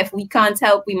new. If we can't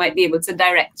help, we might be able to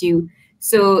direct you.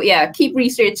 So yeah, keep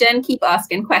researching, keep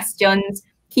asking questions,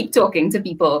 keep talking to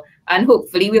people, and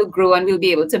hopefully we'll grow and we'll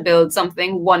be able to build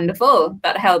something wonderful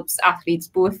that helps athletes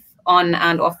both on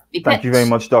and off the pitch. Thank you very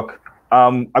much, Doc.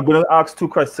 I'm going to ask two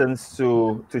questions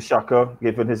to Shaka,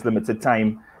 given his limited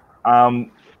time.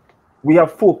 We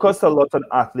have focused a lot on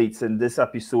athletes in this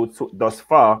episode thus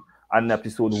far, and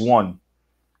episode 1.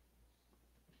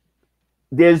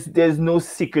 There's no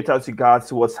secret as regards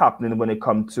to what's happening when it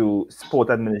comes to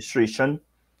sport administration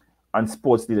and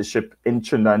sports leadership in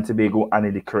Trinidad and Tobago and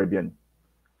in the Caribbean.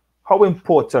 How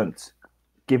important,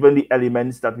 given the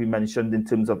elements that we mentioned in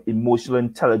terms of emotional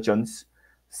intelligence,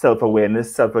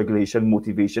 self-awareness, self-regulation,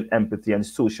 motivation, empathy, and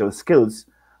social skills,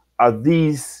 are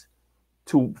these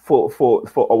for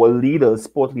our leaders,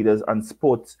 sport leaders and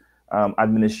sport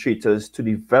administrators to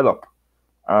develop,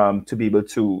 to be able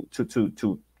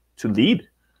to lead?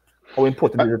 How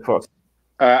important is it for us?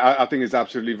 I think it's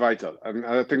absolutely vital. And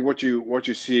I think what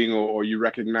you're seeing or you're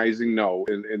recognizing now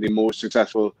in the most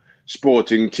successful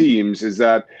sporting teams is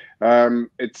that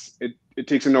it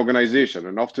takes an organization,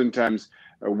 and oftentimes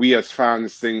we as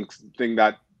fans think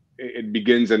that it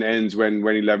begins and ends when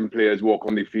 11 players walk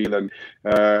on the field and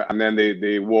then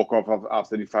they walk off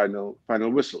after the final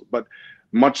whistle. But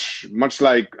much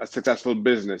like a successful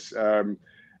business,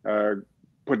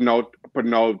 putting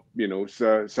out you know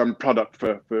some product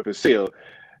for sale.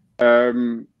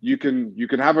 You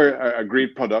can have a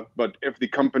great product, but if the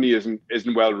company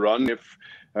isn't well run, if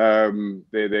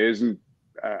there isn't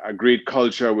a great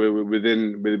culture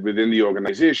within the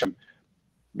organization,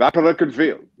 that product could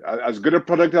fail. As good a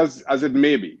product as it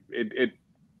may be,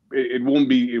 it won't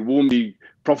be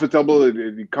profitable.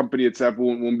 The company itself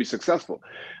won't be successful.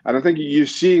 And I think you're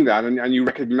seeing that and you're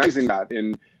recognizing that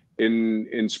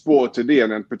in sport today,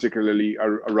 and then particularly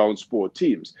around sport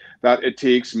teams, that it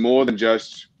takes more than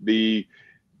just the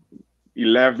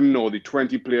 11 or the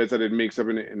 20 players that it makes up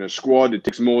in a squad. It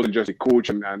takes more than just the coach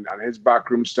and his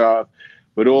backroom staff,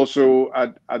 but also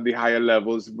at the higher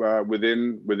levels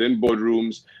within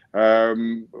boardrooms,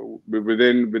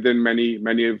 within many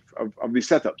of the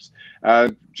setups.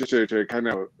 Just to kind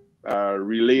of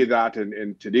relay that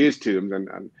in today's terms,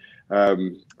 and I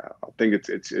think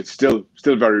it's still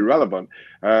very relevant.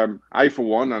 I, for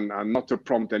one, and not to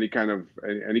prompt any kind of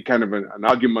an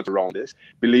argument around this,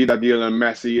 believe that Lionel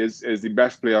Messi is the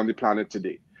best player on the planet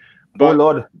today. But,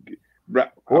 oh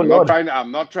Lord!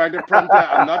 I'm not trying to prompt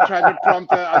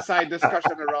a side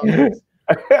discussion around this.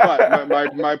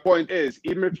 But my point is,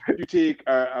 even if you take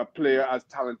a player as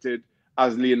talented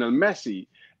as Lionel Messi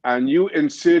and you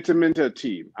insert him into a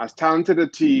team, as talented a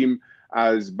team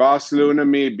as Barcelona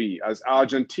may be, as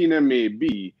Argentina may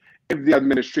be, if the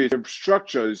administrative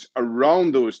structures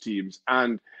around those teams,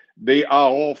 and they are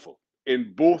awful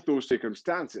in both those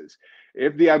circumstances,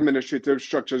 if the administrative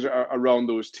structures around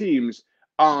those teams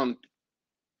aren't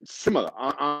similar,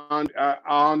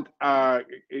 aren't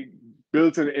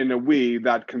built in a way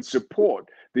that can support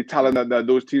the talent that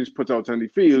those teams put out on the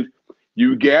field,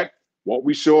 you get what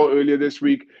we saw earlier this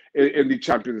week in the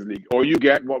Champions League, or you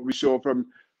get what we saw from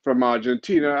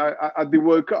Argentina at the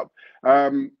World Cup.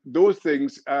 Those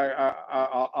things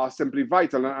are simply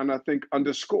vital, and I think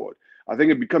underscored. I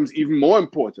think it becomes even more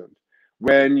important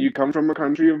when you come from a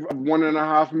country of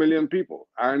 1.5 million people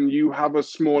and you have a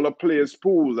smaller players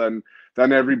pool than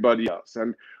everybody else,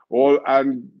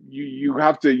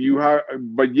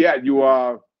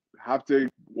 have to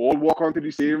all walk onto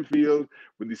the same field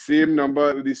with the same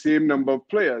number of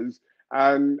players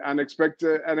and expect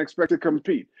to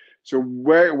compete. So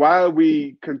while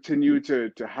we continue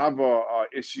to have our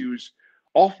issues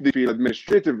off the field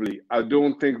administratively, I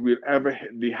don't think we'll ever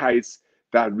hit the heights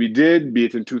that we did, be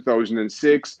it in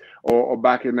 2006 or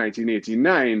back in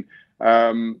 1989,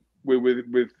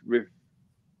 with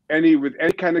any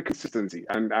kind of consistency.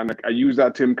 And I use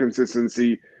that term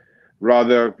consistency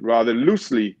rather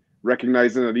loosely,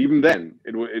 recognizing that even then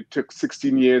it took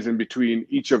 16 years in between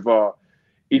each of our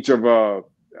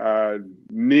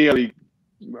nearly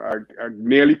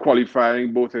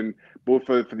qualifying, both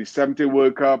for the 70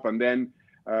 World Cup and then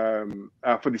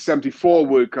for the 74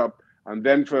 World Cup, and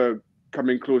then for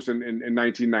coming close in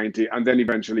 1990, and then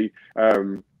eventually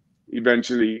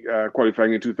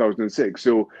qualifying in 2006.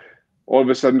 So all of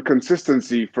a sudden,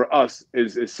 consistency for us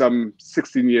is some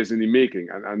 16 years in the making,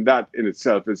 and that in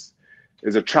itself is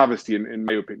a travesty in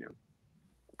my opinion.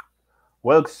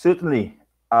 Well, certainly,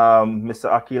 Mr.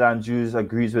 Akil Andrews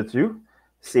agrees with you,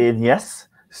 saying yes.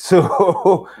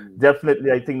 So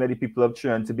definitely, I think that the people of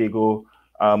Trinidad and Tobago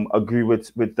agree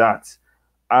with that.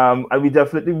 And we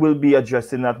definitely will be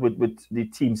addressing that with the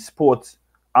team sport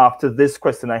after this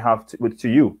question I have to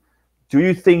you. Do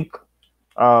you think,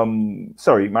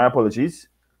 sorry, my apologies,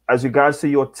 as regards to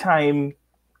your time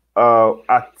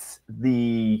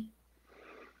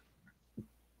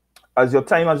as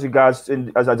regards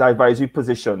as an advisory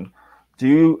position,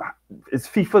 is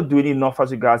FIFA doing enough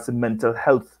as regards to mental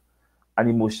health and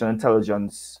emotional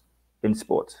intelligence in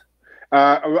sport?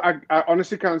 I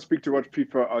honestly can't speak to what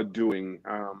FIFA are doing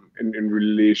in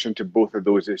relation to both of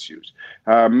those issues.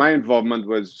 My involvement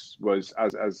was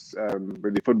as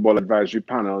with the football advisory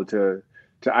panel to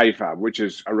IFAB, which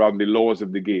is around the laws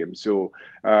of the game. So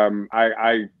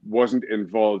I wasn't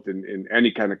involved in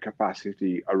any kind of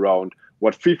capacity around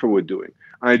what FIFA were doing.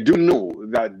 I do know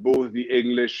that both the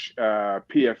English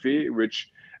PFA, which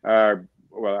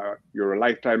you're a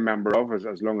lifetime member of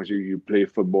as long as you play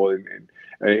football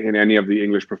in any of the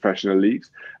English professional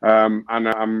leagues, and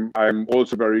I'm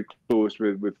also very close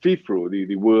with FIFPro,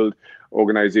 the World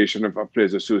Organization of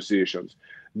Players Associations.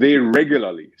 They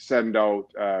regularly send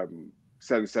out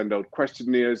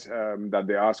questionnaires that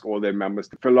they ask all their members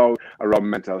to fill out around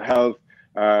mental health,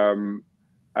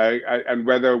 and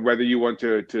whether you want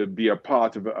to be a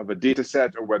part of a data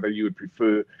set, or whether you would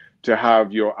prefer to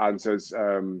have your answers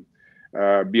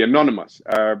be anonymous,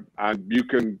 and you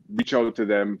can reach out to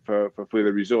them for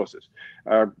further resources.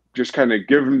 Just kind of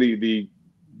given the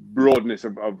broadness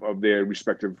of their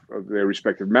respective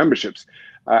memberships,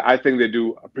 I think they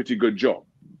do a pretty good job.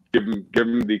 Given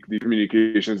the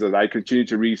communications that I continue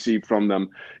to receive from them,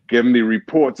 given the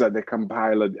reports that they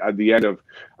compile at the end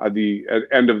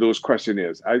of those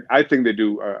questionnaires, I think they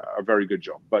do a very good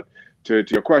job. But to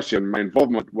your question, my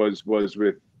involvement was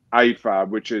with IFAB,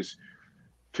 which is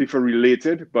FIFA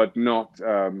related, but not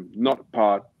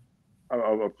part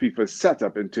of FIFA's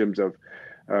setup in terms of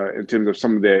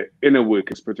some of their inner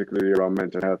workings, particularly around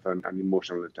mental health and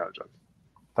emotional intelligence.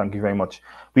 Thank you very much.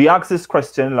 We asked this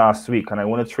question last week, and I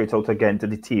want to throw it out again to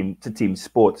team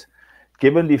sport.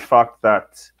 Given the fact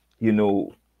that,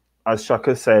 as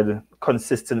Shaka said,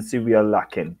 consistency we are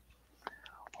lacking,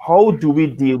 how do we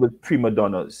deal with prima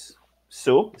donnas?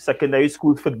 So, secondary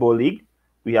school football league,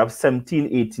 we have 17,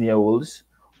 18-year-olds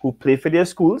who play for their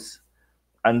schools,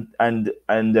 and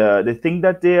they think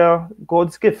that they are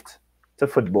God's gift to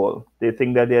football. They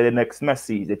think that they're the next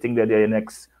Messi. They think that they're the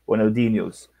next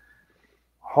Ronaldinho's.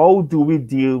 How do we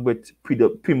deal with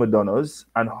prima donnas,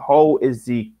 and how is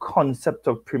the concept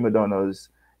of prima donnas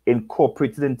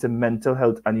incorporated into mental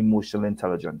health and emotional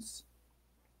intelligence?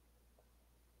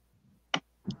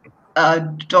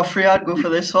 Joffrey, I'd go for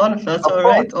this one, if that's all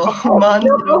right. Oh, man.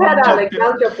 No, go ahead, Alex.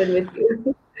 I'll jump in with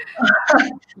you.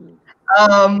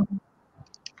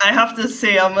 I have to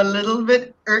say I'm a little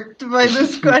bit irked by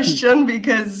this question,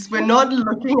 because we're not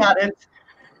looking at it,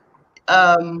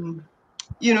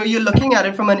 you're looking at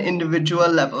it from an individual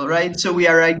level, right? So we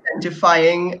are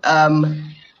identifying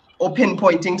or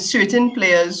pinpointing certain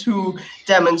players who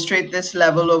demonstrate this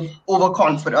level of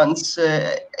overconfidence,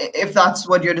 if that's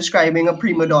what you're describing a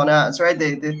prima donna as, right?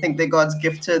 They think they're God's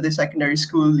gift to the secondary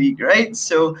school league, right?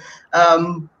 So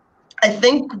I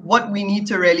think what we need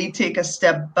to really take a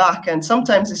step back, and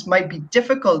sometimes this might be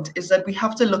difficult, is that we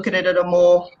have to look at it at a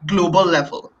more global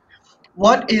level.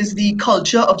 What is the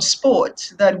culture of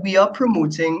sport that we are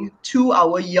promoting to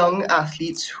our young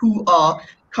athletes who are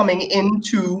coming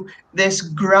into this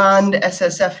grand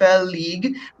SSFL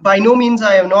league? By no means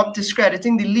I am not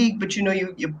discrediting the league, but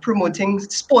you're promoting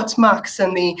SportsMax,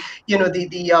 and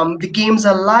the games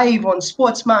are live on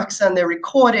SportsMax and they're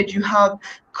recorded. You have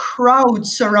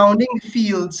crowds surrounding the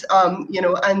fields,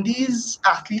 and these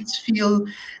athletes feel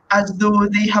as though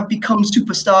they have become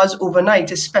superstars overnight,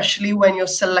 especially when you're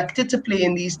selected to play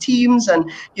in these teams.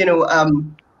 And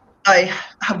I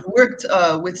have worked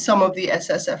with some of the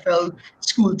SSFL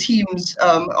school teams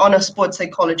on a sports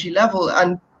psychology level,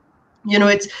 and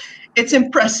it's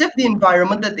impressive, the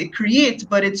environment that they create,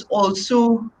 but it's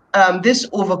also this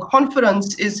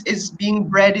overconfidence is being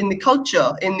bred in the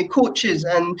culture, in the coaches,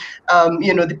 and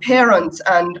the parents,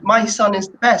 and my son is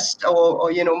the best,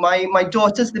 or my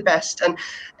daughter's the best. And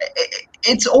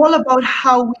it's all about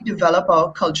how we develop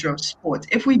our culture of sport.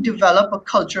 If we develop a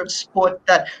culture of sport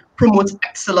that promotes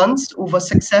excellence over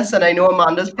success, and I know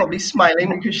Amanda's probably smiling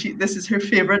because this is her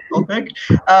favorite topic,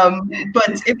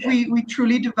 but if we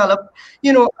truly develop,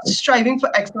 striving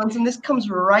for excellence, and this comes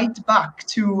right back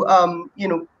to,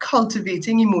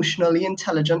 cultivating emotionally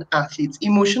intelligent athletes.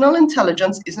 Emotional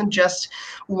intelligence isn't just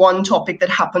one topic that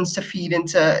happens to feed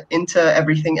into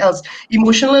everything else.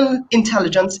 Emotional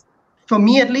intelligence, for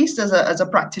me at least, as a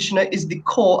practitioner, is the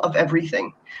core of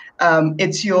everything.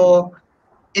 It's your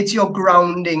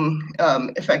grounding,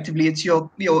 effectively. It's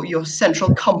your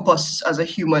central compass as a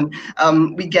human.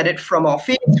 We get it from our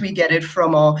faith. We get it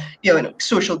from our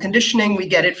social conditioning. We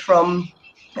get it from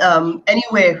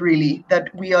anywhere really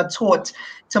that we are taught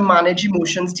to manage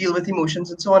emotions, deal with emotions,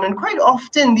 and so on. And quite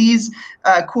often these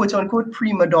quote unquote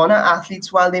prima donna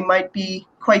athletes, while they might be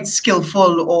quite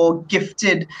skillful or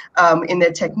gifted in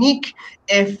their technique,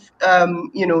 if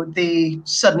they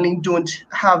suddenly don't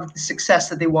have the success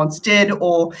that they once did,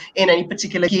 or in any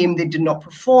particular game they did not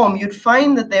perform, you'd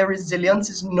find that their resilience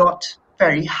is not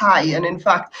very high, and in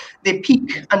fact they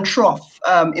peak and trough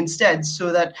instead,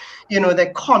 so that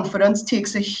their confidence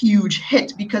takes a huge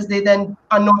hit because they then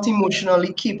are not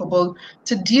emotionally capable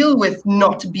to deal with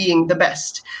not being the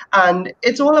best. And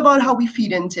it's all about how we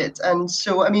feed into it. And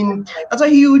so, I mean, that's a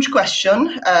huge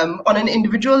question. On an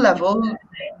individual level,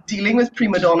 dealing with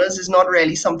prima donnas is not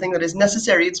really something that is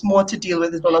necessary. It's more to deal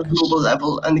with it on a global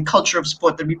level and the culture of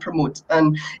sport that we promote.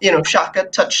 And Shaka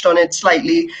touched on it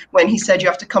slightly when he said you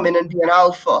have to come in and be an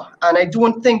alpha, and I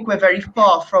don't think we're very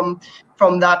far from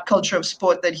that culture of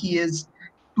sport that he is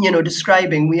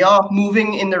describing. We are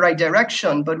moving in the right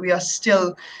direction, but we are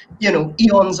still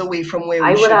eons away from where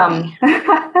we should be.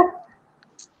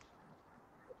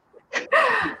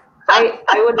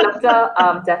 I would love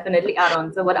to definitely add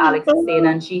on to what Alex is saying,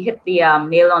 and she hit the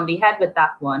nail on the head with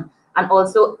that one. And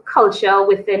also culture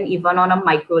within, even on a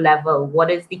micro level. What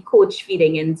is the coach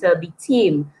feeding into the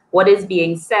team? What is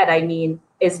being said? I mean,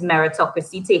 is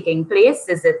meritocracy taking place?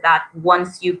 Is it that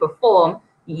once you perform,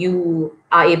 you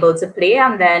are able to play,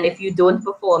 and then if you don't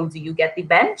perform, do you get the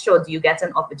bench or do you get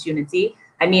an opportunity?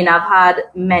 I mean, I've had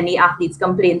many athletes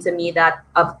complain to me that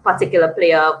a particular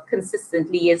player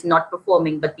consistently is not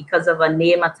performing, but because of a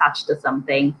name attached to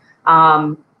something,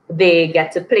 they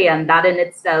get to play. And that in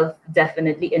itself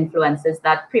definitely influences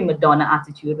that prima donna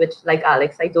attitude, which, like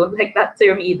Alex, I don't like that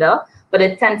term either, but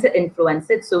it tends to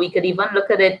influence it. So we could even look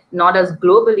at it not as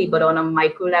globally, but on a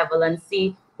micro level, and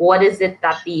see what is it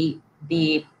that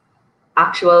the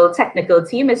actual technical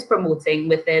team is promoting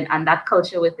within, and that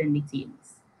culture within the teams.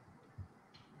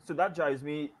 So that drives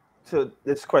me to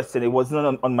this question. It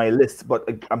wasn't on my list, but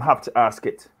I'm happy to ask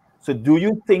it. So do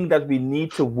you think that we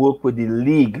need to work with the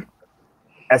league,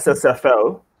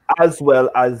 SSFL, as well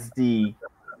as the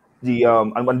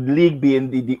and when the league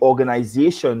being the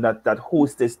organization that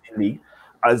hosts this league,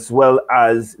 as well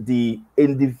as the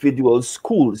individual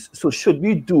schools? So should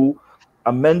we do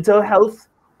a mental health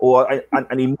or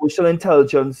an emotional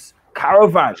intelligence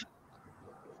caravan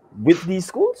with these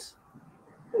schools?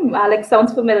 Alex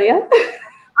sounds familiar.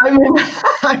 I mean,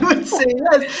 I would say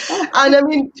yes. And I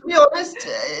mean, to be honest,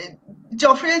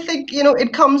 Geoffrey, I think,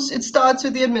 it starts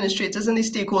with the administrators and the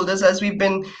stakeholders, as we've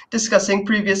been discussing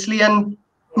previously. And,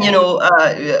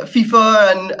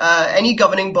 FIFA and any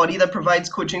governing body that provides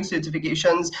coaching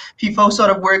certifications, FIFA sort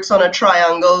of works on a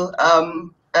triangle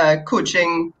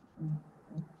coaching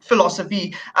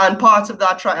philosophy, and part of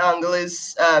that triangle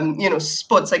is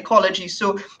sports psychology.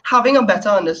 So having a better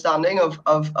understanding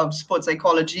of sports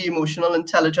psychology, emotional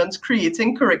intelligence,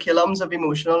 creating curriculums of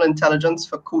emotional intelligence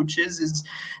for coaches is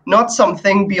not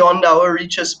something beyond our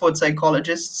reach as sports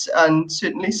psychologists, and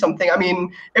certainly something, I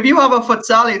mean, if you have a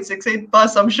Futsal 868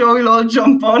 bus, I'm sure we'll all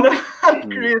jump on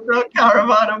and create a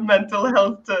caravan of mental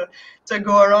health to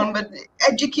go around. But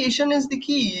education is the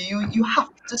key. You have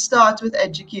to start with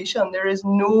education. There is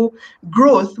no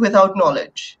growth without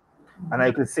knowledge. And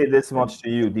I could say this much to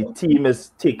you: the team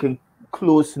is taking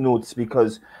close notes,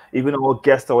 because even our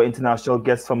international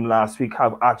guests from last week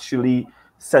have actually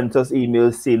sent us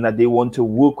emails saying that they want to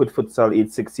work with Futsal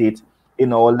 868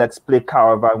 in our Let's Play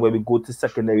caravan, where we go to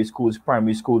secondary schools,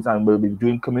 primary schools, and we'll be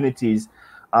doing communities.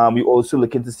 We're also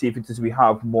looking to see if we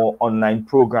have more online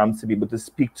programs to be able to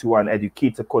speak to and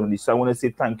educate accordingly. So I want to say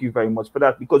thank you very much for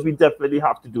that, because we definitely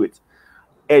have to do it.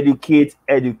 Educate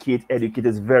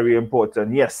is very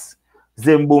important. Yes,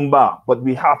 Zimbumba, but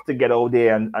we have to get out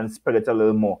there and spread it a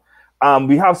little more.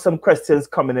 We have some questions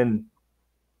coming in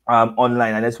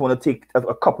online, and I just want to take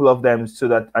a couple of them so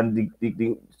that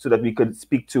so that we could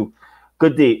speak to.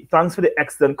 Good day. Thanks for the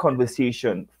excellent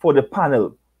conversation. For the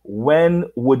panel, when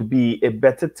would be a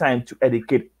better time to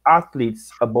educate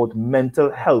athletes about mental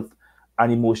health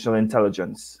and emotional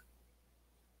intelligence?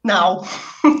 Now.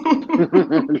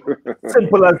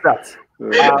 Simple as that.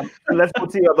 Let's go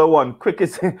to the other one.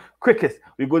 Quickest.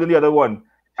 We go to the other one.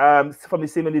 From the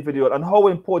same individual. And how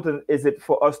important is it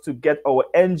for us to get our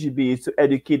NGBs to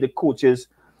educate the coaches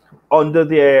under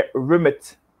their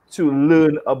remit to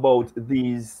learn about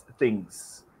these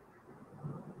things?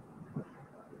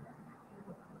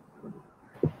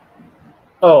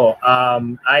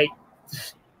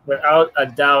 Without a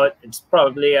doubt, it's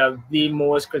probably of the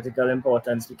most critical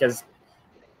importance, because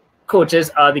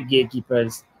coaches are the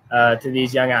gatekeepers to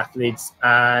these young athletes,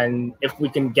 and if we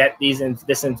can get this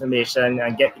information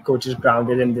and get the coaches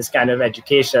grounded in this kind of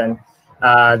education,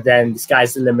 then the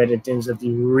sky's the limit in terms of the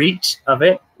reach of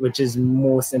it, which is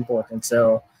most important.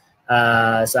 So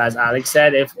as Alex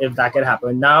said, if that could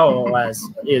happen now or as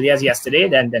early as yesterday,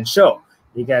 then sure.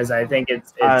 Because I think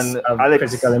it's of Alex,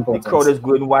 critical importance. The crowd is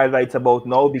going wild right about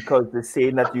now, because they're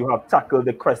saying that you have tackled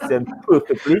the question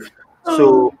perfectly. So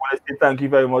I want to say thank you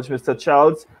very much, Mr.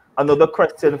 Charles. Another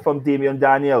question from Damian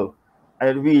Daniel, and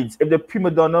it reads: if the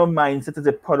prima donna mindset is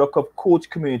a product of coach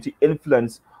community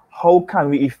influence, how can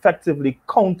we effectively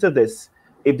counter this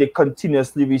if they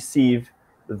continuously receive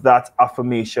that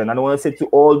affirmation? And I want to say to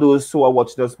all those who are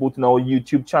watching us both on our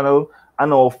YouTube channel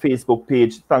and our Facebook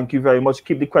page, thank you very much.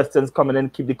 Keep the questions coming in,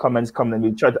 keep the comments coming in.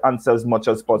 We'll try to answer as much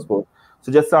as possible.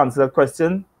 So just to answer that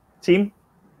question, team,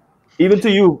 even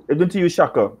to you,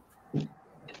 Shaka.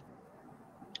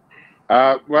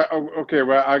 Well, okay.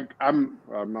 Well, I'm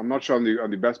not sure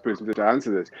I'm the best person to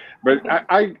answer this, but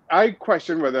I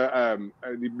question whether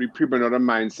the prima donna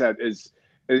mindset is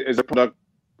a product,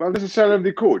 well, necessarily of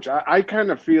the coach. I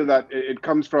kind of feel that it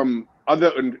comes from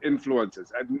other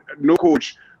influences. No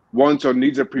coach wants or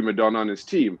needs a prima donna on his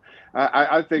team.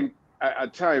 I think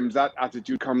at times that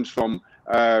attitude comes from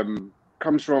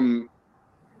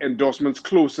endorsements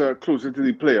closer to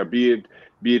the player, be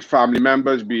it family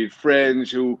members, be it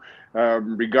friends who,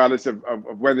 regardless of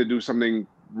when they do something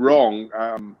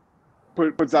wrong,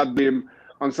 puts that blame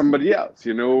on somebody else.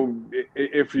 You know,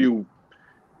 if you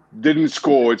didn't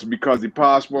score, it's because the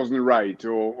pass wasn't right,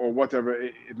 or whatever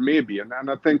it may be. And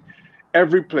I think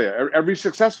every player, every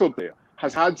successful player,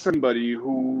 has had somebody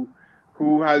who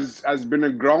has been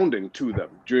a grounding to them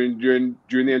during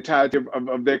the entirety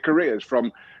of their careers,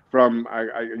 from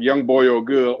a young boy or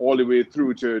girl all the way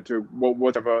through to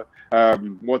whatever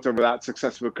that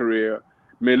successful career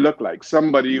may look like.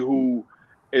 Somebody who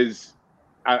is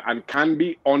and can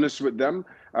be honest with them,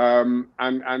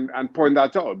 and point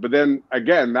that out. But then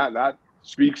again, that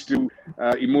speaks to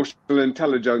emotional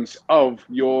intelligence of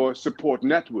your support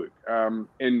network,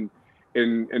 in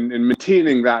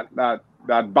maintaining that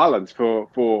balance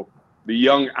for the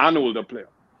young and older player.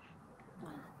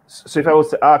 So if I was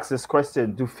to ask this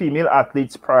question, do female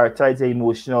athletes prioritize their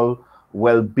emotional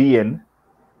well-being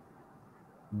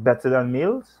better than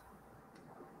males?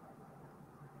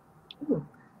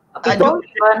 Before we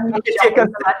even jump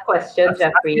into that question,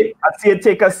 Jeffrey. I see you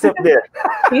take a sip there.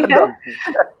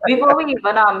 Before we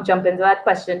even jump into that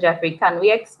question, Jeffrey, can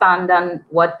we expand on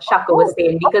what Shaka was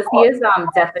saying? Because he is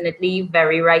definitely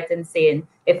very right in saying,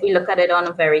 if we look at it on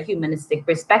a very humanistic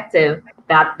perspective,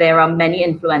 that there are many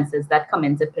influences that come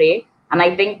into play. And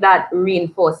I think that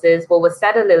reinforces what was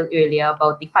said a little earlier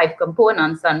about the 5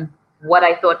 components. And what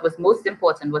I thought was most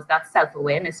important was that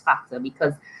self-awareness factor,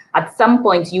 because at some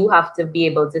point you have to be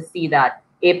able to see that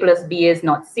A plus B is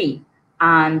not C.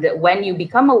 And when you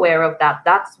become aware of that,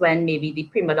 that's when maybe the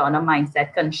prima donna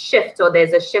mindset can shift, or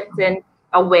there's a shift in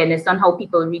awareness on how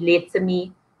people relate to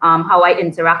me, how I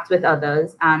interact with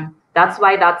others. And that's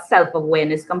why that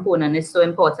self-awareness component is so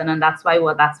important. And that's why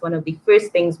that's one of the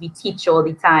first things we teach all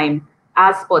the time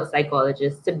as sports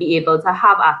psychologists, to be able to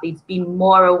have athletes be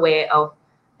more aware of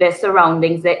their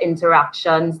surroundings, their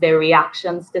interactions, their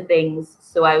reactions to things.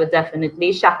 So I would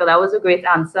definitely, Shaka, that was a great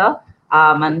answer,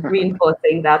 and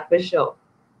reinforcing that for sure.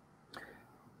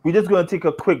 We're just going to take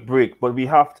a quick break, but we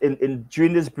have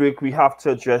during this break, we have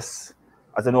to address,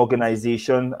 as an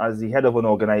organization, as the head of an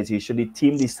organization, the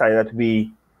team decided that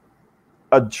we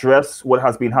address what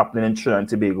has been happening in Trinidad and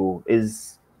Tobago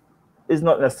is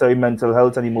not necessarily mental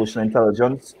health and emotional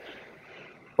intelligence,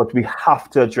 but we have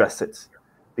to address it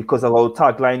because our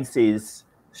tagline says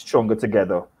stronger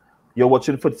together. You're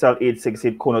watching Futsal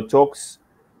 868 Corner Talks,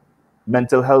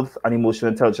 mental health and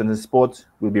emotional intelligence in sport.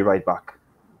 We'll be right back.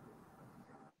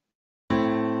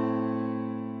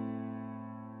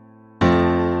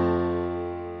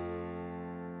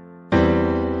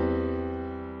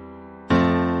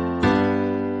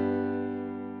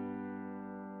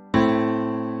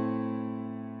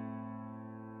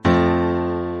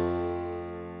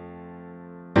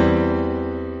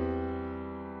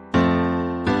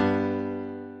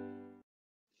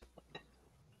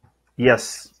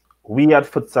 Yes, we at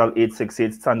Futsal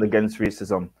 868 stand against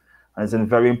racism. And it's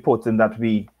very important that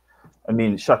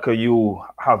Shaka, you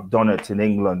have done it in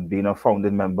England, being a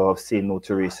founding member of Say No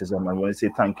to Racism. I want to say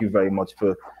thank you very much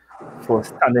for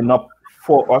standing up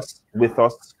for us, with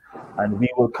us. And we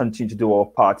will continue to do our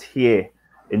part here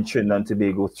in Trinidad and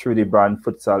Tobago through the brand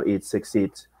Futsal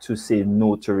 868 to say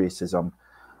no to racism.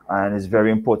 And it's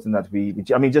very important that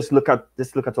just look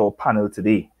at our panel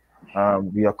today.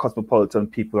 We are cosmopolitan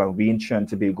people, and we in Trinidad and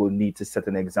Tobago need to set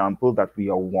an example that we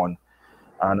are one.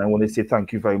 And I want to say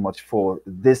thank you very much for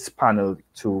this panel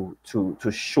to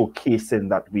showcasing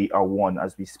that we are one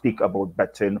as we speak about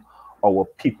bettering our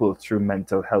people through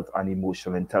mental health and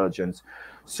emotional intelligence.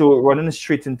 So running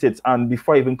straight into it, and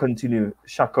before I even continue,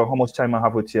 Shaka, how much time I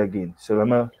have with you again? So I'm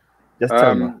going to just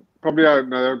tell me. Probably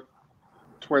another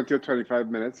 20 or 25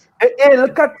 minutes. Hey,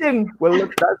 look at him. Well,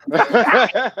 look at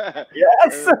that.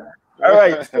 Yes. All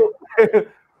right.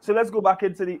 So let's go back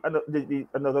into the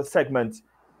another segment.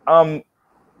 The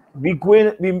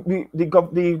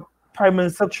Prime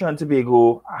Minister of Trinidad and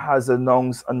Tobago has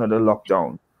announced another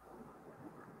lockdown.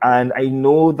 And I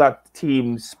know that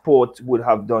Team Sport would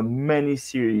have done many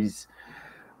series,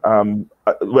 an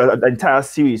entire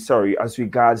series, as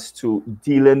regards to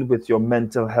dealing with your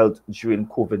mental health during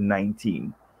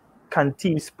COVID-19. Can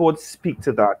Team Sport speak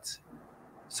to that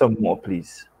some more,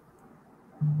 please?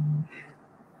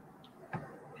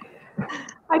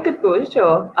 I could go,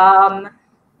 sure.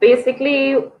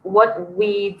 Basically, what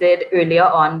we did earlier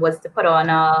on was to put on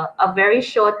a very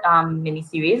short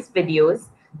mini-series, videos,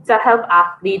 to help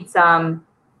athletes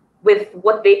with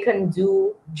what they can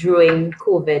do during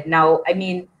COVID. Now,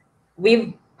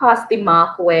 we've passed the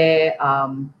mark where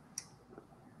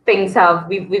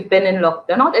we've been in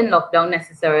lockdown, not in lockdown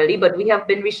necessarily, but we have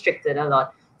been restricted a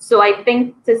lot. So I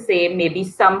think to say maybe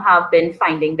some have been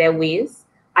finding their ways.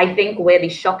 I think where the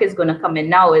shock is going to come in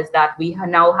now is that we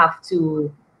now have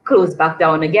to close back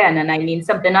down again. And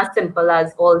something as simple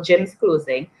as all gyms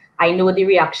closing. I know the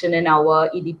reaction in our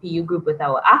EDPU group with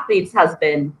our athletes has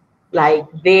been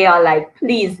they are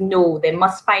please no, they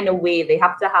must find a way. They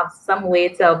have to have some way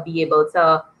to be able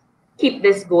to keep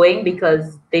this going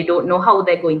because they don't know how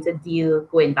they're going to deal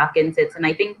going back into it. And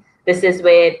I think this is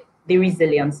where the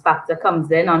resilience factor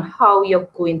comes in, on how you're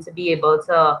going to be able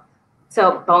to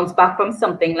bounce back from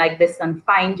something like this and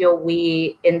find your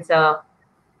way into,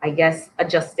 I guess,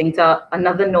 adjusting to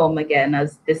another norm again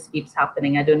as this keeps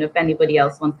happening. I don't know if anybody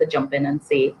else wants to jump in and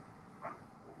say.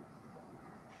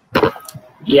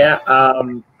 Yeah,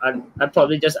 I'd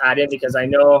probably just add it because I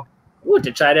know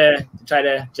to try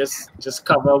to just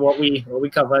cover what we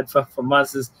covered for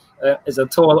months is a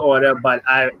tall order. But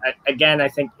I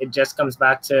think it just comes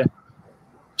back to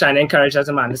trying to encourage, as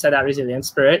Amanda said, that resilient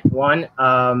spirit, one,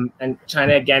 and trying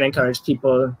to again encourage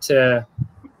people to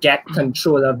get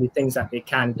control of the things that they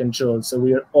can control. So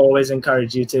we always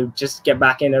encourage you to just get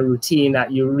back in a routine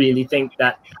that you really think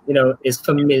that, is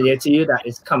familiar to you, that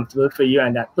is comfortable for you,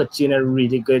 and that puts you in a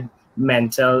really good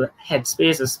mental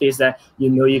headspace, a space that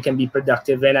you can be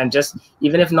productive in, and just,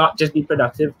 even if not just be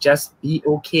productive, just be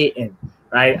okay in,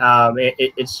 right?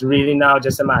 It's really now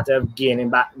just a matter of gaining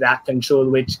back that control,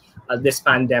 which this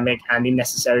pandemic and the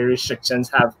necessary restrictions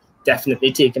have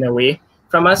definitely taken away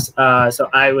from us. So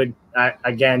I would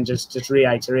again, just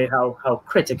reiterate how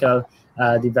critical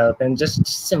developing just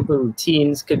simple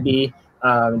routines could be,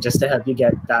 just to help you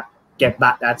get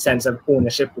back that sense of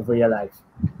ownership over your life.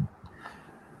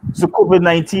 So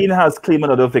COVID-19 has claimed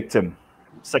another victim,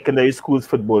 Secondary Schools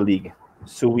Football League.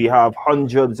 So we have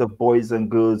hundreds of boys and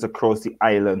girls across the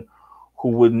island who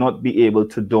will not be able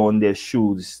to don their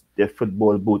shoes, their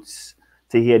football boots,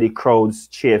 to hear the crowds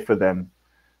cheer for them.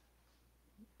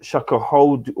 Shaka,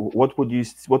 what would you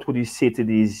say to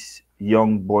these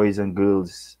young boys and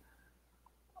girls?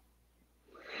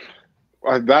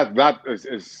 That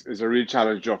is a real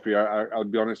challenge, Geoffrey. I'll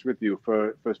be honest with you.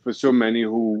 For so many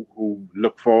who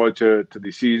look forward to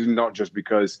the season, not just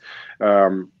because,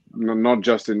 not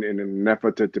just in an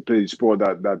effort to play the sport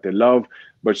that they love,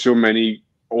 but so many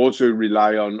also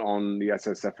rely on the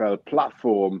SSFL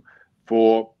platform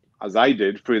for, as I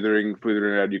did, furthering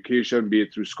education, be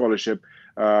it through scholarship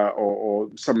or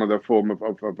some other form of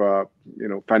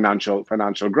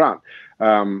financial grant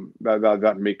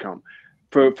that may come.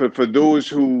 For those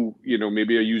who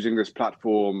maybe are using this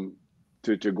platform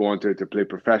to go on to play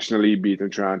professionally, be it in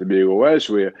Trinidad Tobago or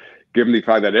elsewhere, given the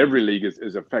fact that every league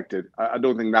is affected, I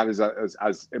don't think that is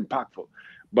as impactful.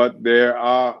 But there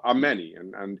are many,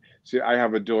 and see, I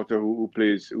have a daughter who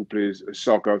plays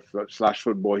soccer /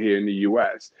 football here in the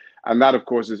US, and that of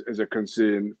course is a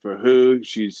concern for her.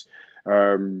 She's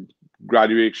she'll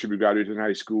be graduating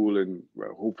high school and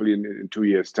hopefully in 2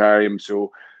 years' time.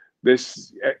 So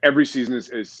this every season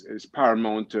is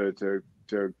paramount to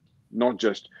not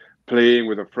just playing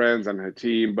with her friends and her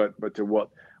team, but to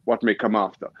what may come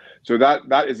after. So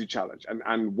that is a challenge,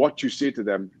 and what you say to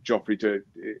them, Geoffrey,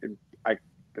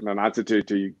 in an answer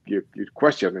to your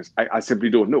question is I simply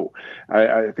don't know.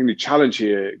 I think the challenge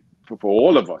here for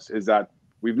all of us is that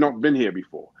we've not been here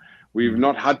before. We've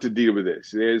not had to deal with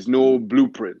this. There's no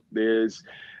blueprint. There's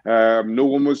no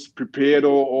one was prepared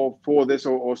or for this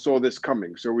or saw this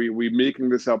coming. So we're making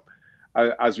this up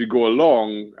as we go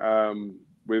along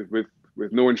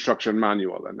with no instruction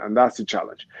manual, and that's the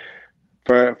challenge.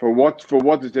 For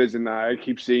what it is, and I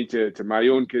keep saying to my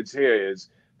own kids here is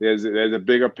there's a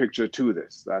bigger picture to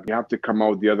this, that you have to come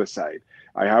out the other side.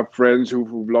 I have friends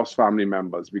who've lost family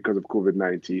members because of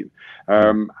COVID-19,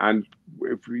 and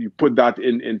if you put that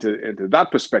into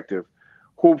that perspective,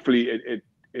 hopefully it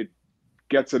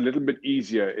gets a little bit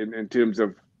easier in terms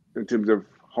of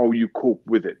how you cope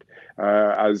with it.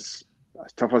 As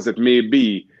tough as it may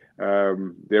be,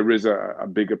 there is a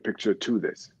bigger picture to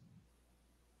this.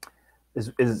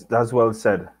 That's well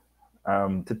said.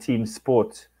 To team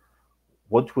sport,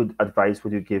 what advice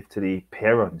would you give to the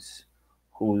parents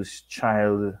whose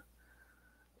child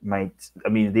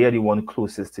they are the one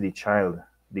closest to the child,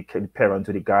 the parent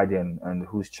or the guardian, and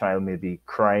whose child may be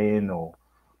crying or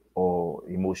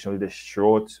emotionally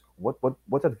distraught?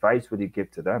 What advice would you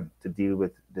give to them to deal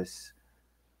with this?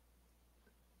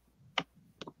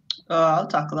 I'll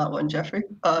tackle that one, Jeffrey.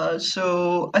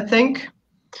 So I think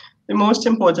the most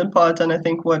important part, and I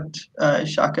think what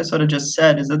Shaka sort of just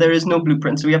said, is that there is no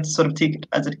blueprint, so we have to sort of take it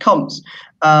as it comes.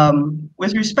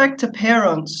 With respect to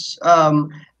parents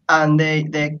and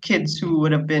their kids who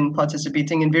would have been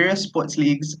participating in various sports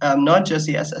leagues, not just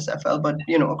the SSFL, but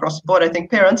across the board, I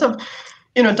think parents have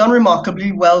done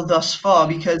remarkably well thus far,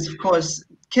 because of course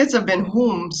kids have been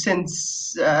home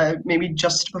since maybe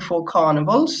just before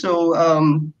Carnival.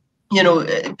 So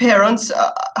parents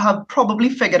have probably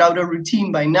figured out a routine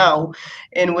by now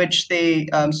in which they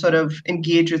sort of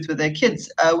engage with their kids.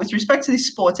 With respect to the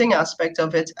sporting aspect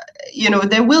of it,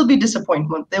 there will be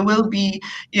disappointment. There will be,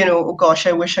 oh gosh,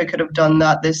 I wish I could have done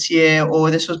that this year, or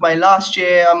this was my last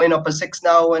year. I'm in upper six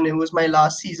now, and it was my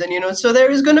last season. So there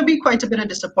is going to be quite a bit of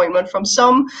disappointment from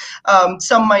some.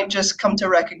 Some might just come to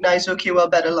recognize, okay, well,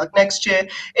 better luck next year.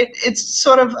 It's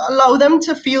sort of allow them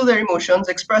to feel their emotions,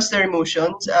 express their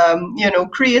emotions.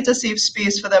 Create a safe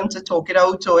space for them to talk it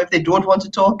out, or if they don't want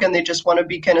to talk and they just want to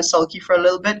be kind of sulky for a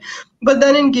little bit, but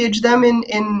then engage them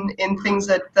in things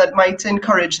that might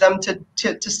encourage them to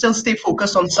still stay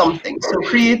focused on something. So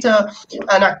create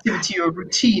an activity or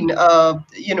routine,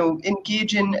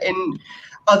 engage in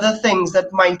other things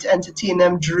that might entertain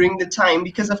them during the time,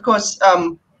 because of course,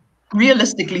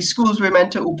 realistically, schools were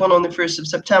meant to open on the 1st of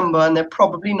September, and they're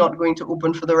probably not going to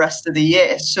open for the rest of the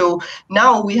year. So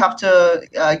now we have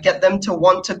to get them to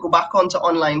want to go back onto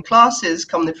online classes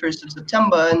come the 1st of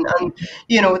September. And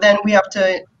then we have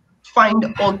to find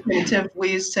alternative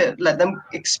ways to let them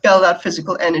expel that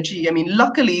physical energy. I mean,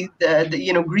 luckily,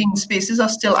 the green spaces are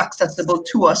still accessible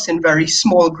to us in very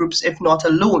small groups, if not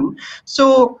alone.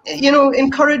 So,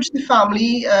 encourage the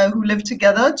family who live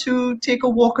together to take a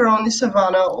walk around the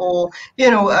savannah, or,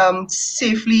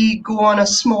 safely go on a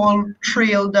small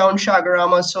trail down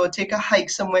Shagarama, so take a hike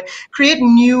somewhere. Create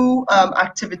new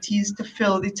activities to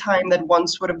fill the time that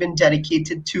once would have been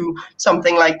dedicated to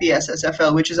something like the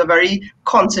SSFL, which is a very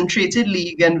concentrated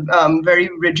league and very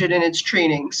rigid in its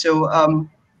training. So,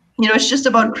 it's just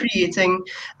about creating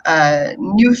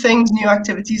new things, new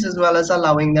activities, as well as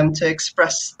allowing them to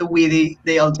express the way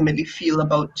they ultimately feel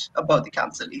about the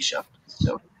cancellation.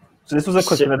 So this was a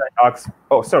question that I asked.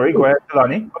 Oh, sorry, go ahead,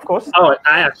 Jelani, of course. Oh,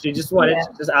 I actually just wanted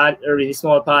to just add a really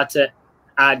small part to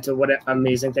add to what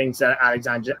amazing things that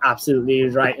Alexandra absolutely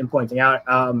is right in pointing out.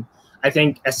 I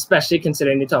think, especially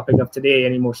considering the topic of today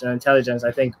and emotional intelligence,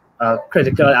 I think a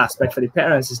critical aspect for the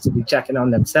parents is to be checking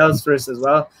on themselves first as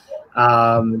well,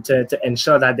 to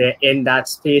ensure that they're in that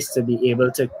space to be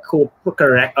able to cope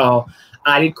correct or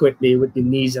adequately with the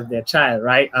needs of their child,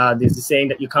 right? There's a saying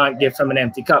that you can't give from an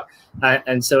empty cup.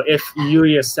 And so if you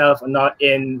yourself are not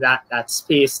in that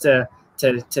space to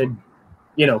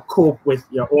cope with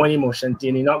your own emotions,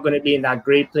 you're not going to be in that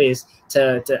great place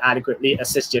to adequately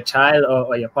assist your child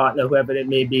or your partner, whoever it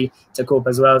may be, to cope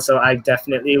as well. So I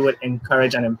definitely would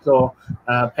encourage and implore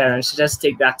parents to just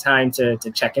take that time to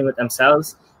check in with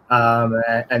themselves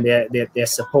and their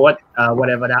support,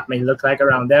 whatever that may look like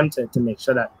around them, to make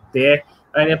sure that they're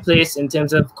in a place in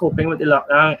terms of coping with the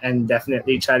lockdown, and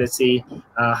definitely try to see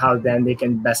how then they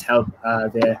can best help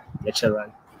their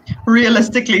children.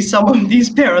 Realistically, some of these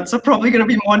parents are probably going to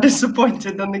be more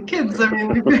disappointed than the kids. I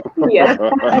mean, yeah.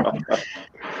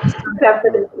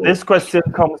 Definitely. This question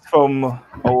comes from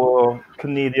our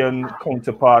Canadian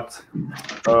counterpart,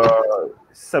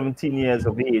 17 years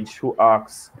of age, who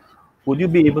asks, would you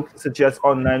be able to suggest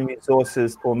online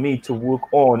resources for me to work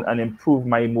on and improve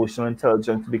my emotional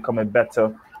intelligence to become a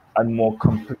better and more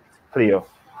complete player?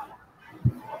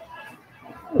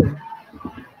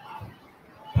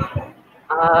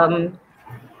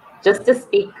 Just to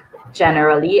speak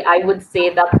generally, I would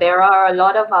say that there are a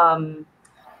lot of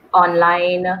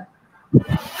online,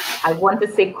 I want to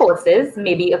say courses,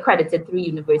 maybe accredited through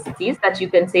universities, that you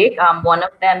can take. One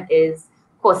of them is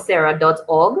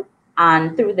Coursera.org,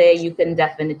 and through there you can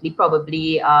definitely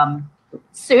probably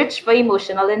search for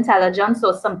emotional intelligence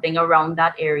or something around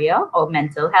that area, or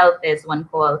mental health. There's one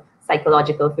called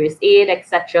psychological first aid,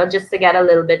 etc., just to get a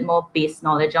little bit more base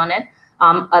knowledge on it.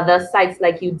 Other sites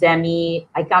like Udemy,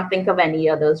 I can't think of any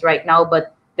others right now,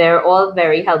 but they're all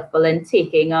very helpful in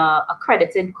taking a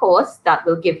accredited course that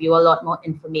will give you a lot more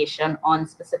information on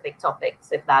specific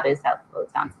topics, if that is helpful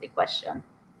to answer the question.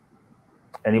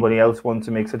 Anybody else want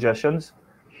to make suggestions?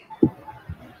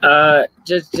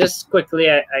 Just quickly,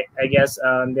 I guess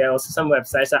there are also some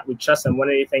websites that we trust, and one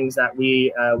of the things that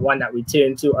we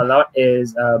turn to a lot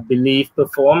is Believe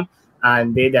Perform,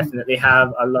 and they definitely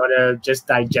have a lot of just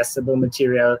digestible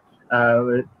material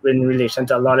in relation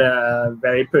to a lot of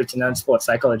very pertinent sports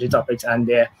psychology topics, and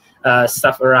their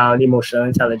stuff around emotional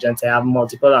intelligence. They have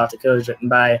multiple articles written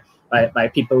by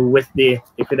people with the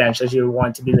credentials you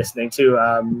want to be listening to,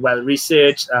 well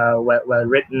researched, well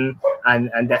written,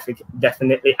 and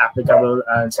definitely applicable.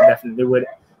 So definitely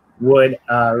would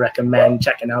recommend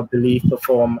checking out Believe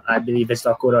Perform. I believe it's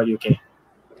 .co.uk.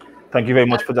 Thank you very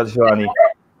much for that, Jelani.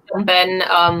 And then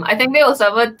I think they also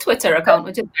have a Twitter account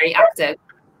which is very active.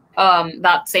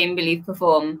 That same Believe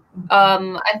Perform.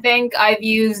 I think I've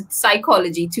used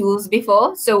psychology tools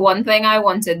before. So one thing I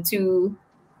wanted to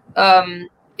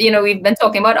we've been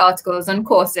talking about articles and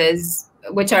courses,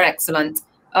 which are excellent.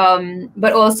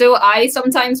 But also I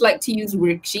sometimes like to use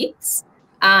worksheets,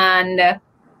 and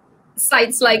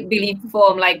sites like Believe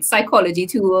Perform, like psychology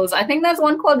tools. I think there's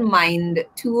one called Mind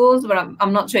Tools, but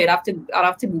I'm not sure. I'll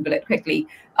have to Google it quickly.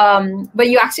 But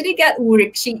you actually get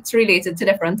worksheets related to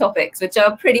different topics, which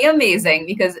are pretty amazing,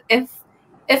 because if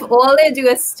all they do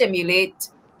is stimulate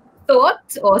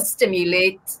thought or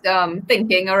stimulate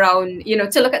thinking around,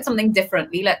 to look at something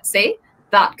differently, let's say,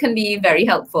 that can be very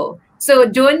helpful. So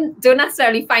don't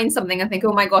necessarily find something and think,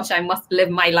 oh my gosh, I must live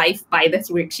my life by this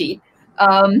worksheet.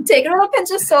 Take it on a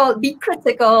pinch of salt, be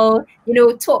critical,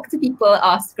 talk to people,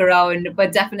 ask around,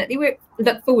 but definitely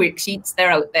look for worksheets.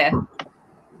 They're out there.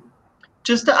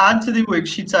 Just to add to the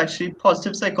worksheets, actually,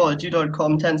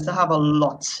 positivepsychology.com tends to have a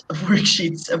lot of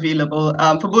worksheets available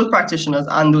for both practitioners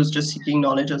and those just seeking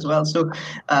knowledge as well. So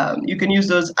you can use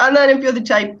those. And then if you're the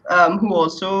type who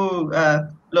also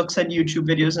looks at YouTube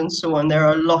videos and so on, there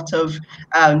are a lot of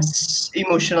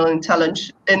emotional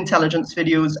intelligence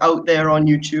videos out there on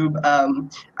YouTube.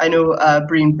 I know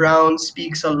Breen Brown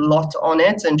speaks a lot on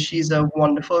it, and she's a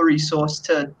wonderful resource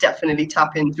to definitely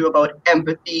tap into about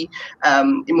empathy,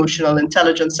 emotional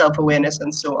intelligence, self-awareness,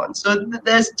 and so on. So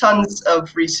there's tons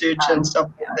of research and stuff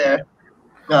there.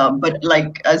 But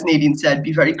like as Nadine said,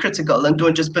 be very critical and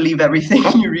don't just believe everything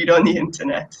you read on the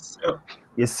internet. So.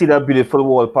 You see that beautiful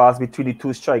wall pass between the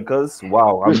two strikers?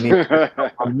 Wow,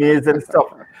 amazing stuff.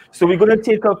 So we're going to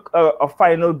take a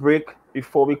final break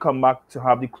before we come back to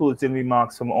have the closing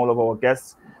remarks from all of our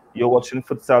guests. You're watching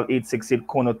Futsal 868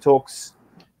 Corner Talks.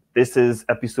 This is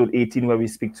episode 18, where we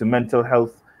speak to mental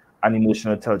health and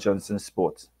emotional intelligence in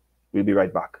sport. We'll be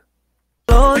right back.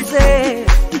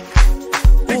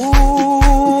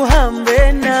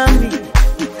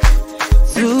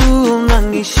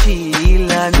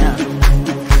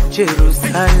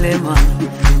 Jerusalem,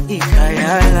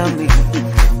 ikayalami,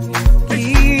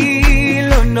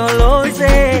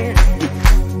 ilonoloze,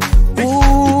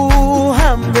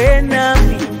 uhambe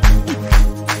nami,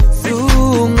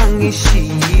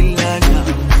 zungangishilana,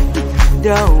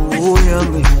 dawo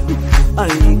yami,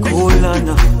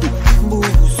 ayikholana,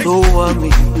 buso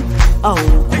wami,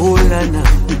 awukholana,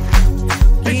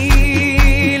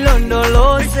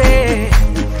 ilonoloze.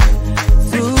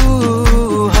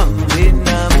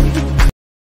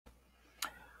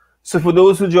 So for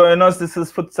those who join us, this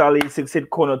is Futsal 868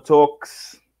 Corner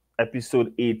Talks,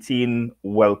 episode 18.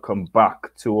 Welcome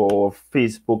back to our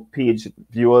Facebook page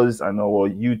viewers and our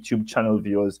YouTube channel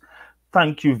viewers.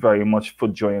 Thank you very much for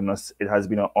joining us. It has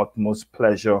been an utmost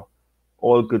pleasure.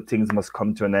 All good things must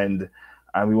come to an end.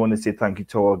 And we want to say thank you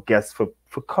to our guests for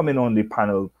coming on the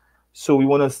panel. So we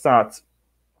want to start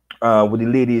with the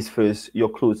ladies first. Your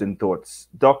closing thoughts.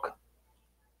 Doc?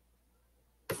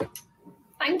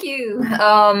 Thank you.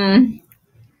 I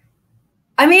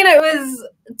mean,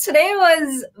 today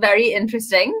was very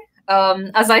interesting.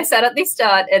 As I said at the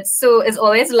start, it's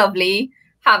always lovely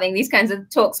having these kinds of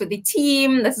talks with the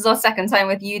team. This is our second time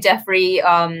with you, Jeffrey.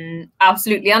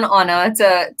 Absolutely an honor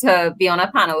to be on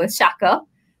a panel with Shaka.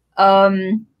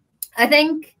 I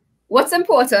think what's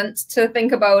important to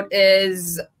think about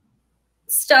is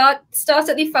start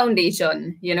at the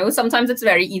foundation. You know, sometimes it's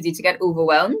very easy to get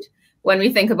overwhelmed. When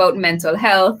we think about mental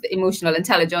health, emotional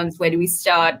intelligence, where do we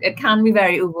start? It can be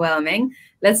very overwhelming.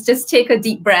 Let's just take a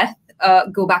deep breath,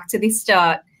 go back to the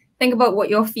start. Think about what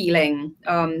you're feeling.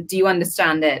 Do you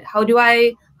understand it? How do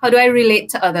I relate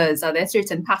to others? Are there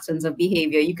certain patterns of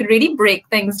behavior? You could really break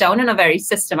things down in a very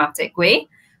systematic way.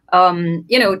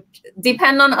 You know,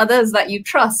 depend on others that you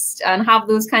trust and have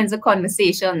those kinds of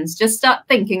conversations. Just start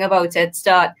thinking about it.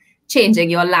 Start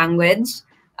changing your language.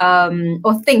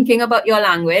 Or thinking about your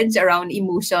language around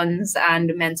emotions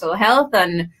and mental health.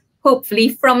 And hopefully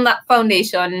from that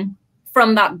foundation,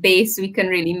 from that base, we can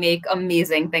really make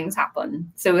amazing things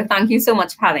happen. So thank you so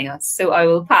much for having us. So I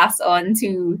will pass on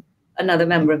to another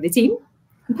member of the team.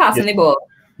 I'm passing the ball.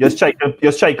 Your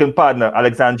striking partner,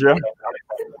 Alexandria.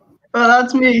 Oh,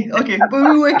 that's me. Okay, but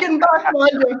we're working back on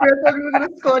it. I thought we were going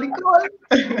to score the goal.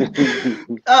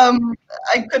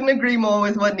 I couldn't agree more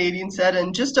with what Nadine said.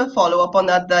 And just to follow up on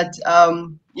that,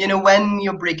 you know, when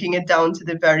you're breaking it down to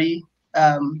the very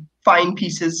fine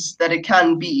pieces that it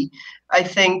can be, I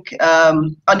think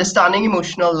understanding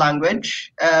emotional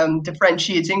language,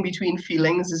 differentiating between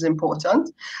feelings is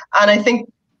important. And I think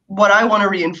what I want to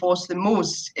reinforce the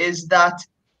most is that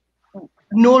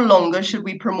no longer should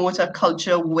we promote a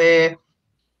culture where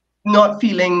not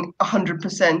feeling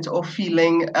 100% or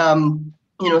feeling,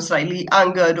 you know, slightly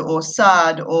angered or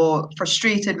sad or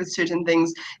frustrated with certain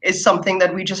things is something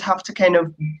that we just have to kind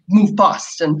of move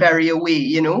past and bury away,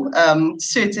 you know.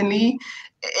 Certainly,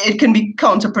 it can be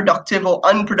counterproductive or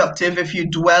unproductive if you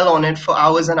dwell on it for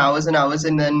hours and hours and hours,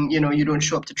 and then, you know, you don't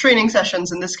show up to training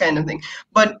sessions and this kind of thing.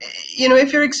 But, you know,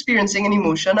 if you're experiencing an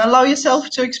emotion, allow yourself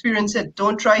to experience it.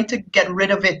 Don't try to get rid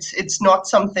of it. It's not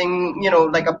something, you know,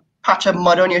 like a patch of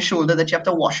mud on your shoulder that you have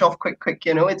to wash off quick,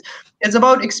 you know. It's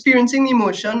about experiencing the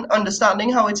emotion,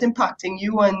 understanding how it's impacting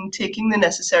you, and taking the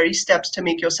necessary steps to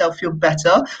make yourself feel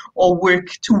better or work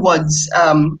towards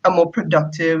a more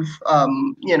productive,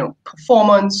 you know,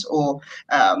 performance or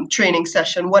training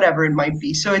session, whatever it might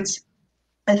be. So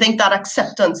I think that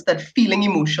acceptance that feeling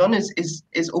emotion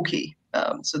is okay.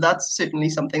 So that's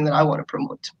certainly something that I want to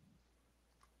promote.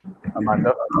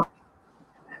 Amanda?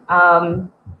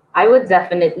 I would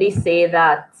definitely say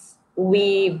that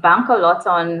we bank a lot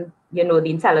on, you know, the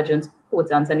intelligence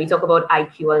quotients, and we talk about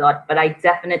IQ a lot, but I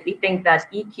definitely think that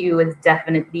EQ is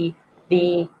definitely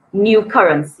the new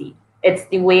currency. It's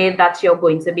the way that you're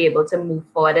going to be able to move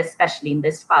forward, especially in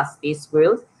this fast-paced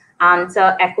world. And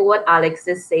to echo what Alex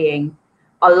is saying,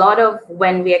 a lot of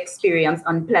when we experience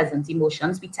unpleasant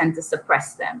emotions, we tend to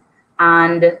suppress them.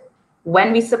 And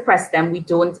when we suppress them, we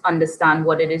don't understand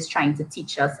what it is trying to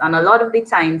teach us. And a lot of the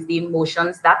times, the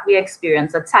emotions that we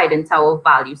experience are tied into our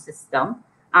value system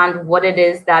and what it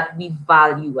is that we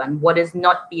value and what is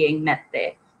not being met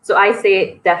there. So I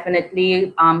say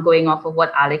definitely going off of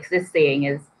what Alex is saying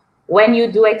is when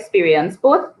you do experience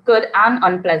both good and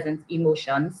unpleasant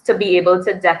emotions, to be able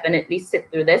to definitely sit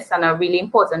through this. And a really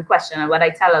important question, and what I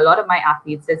tell a lot of my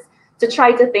athletes is to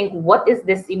try to think, what is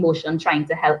this emotion trying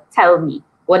to help tell me?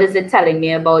 What is it telling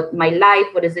me about my life?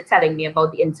 What is it telling me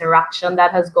about the interaction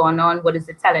that has gone on? What is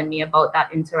it telling me about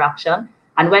that interaction?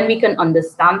 And when we can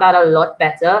understand that a lot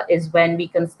better is when we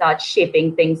can start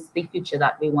shaping things, the future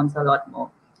that we want a lot more.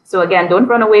 So again, don't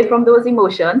run away from those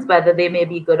emotions, whether they may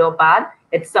be good or bad.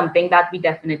 It's something that we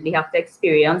definitely have to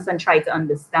experience and try to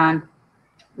understand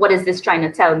what is this trying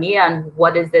to tell me and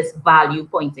what is this value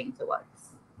pointing towards.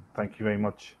 Thank you very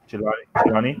much,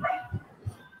 Jelani.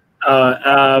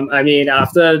 I mean,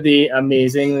 after the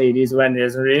amazing ladies went,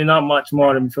 there's really not much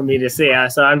more for me to say.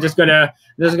 So I'm just gonna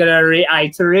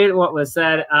reiterate what was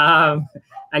said,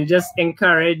 and just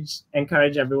encourage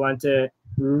everyone to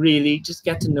really just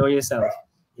get to know yourself.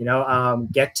 You know,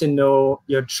 get to know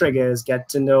your triggers, get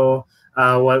to know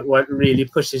what really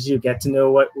pushes you, get to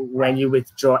know when you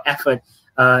withdraw effort.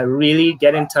 Really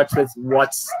get in touch with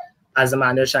what's, as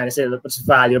Amanda is trying to say, look, what's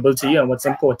valuable to you and what's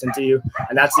important to you.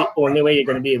 And that's the only way you're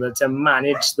going to be able to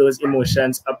manage those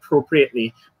emotions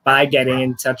appropriately, by getting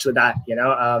in touch with that, you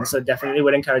know. So definitely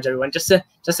would encourage everyone just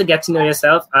to get to know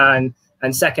yourself.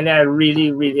 And secondly, I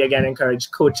really again encourage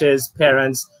coaches,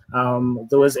 parents,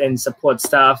 those in support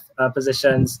staff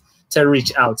positions to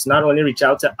reach out. Not only reach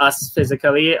out to us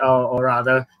physically or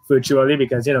rather virtually,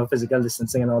 because, you know, physical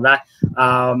distancing and all that,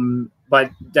 but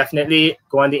definitely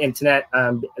go on the internet.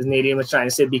 As Nadine was trying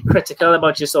to say, be critical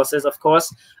about your sources, of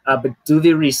course, but do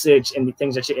the research in the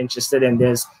things that you're interested in.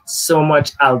 There's so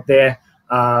much out there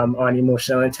on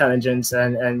emotional intelligence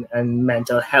and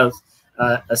mental health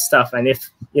stuff. And if,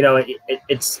 you know,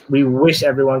 we wish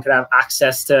everyone could have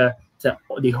access to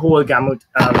the whole gamut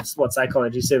of sports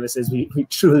psychology services. We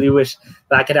truly wish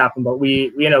that could happen, but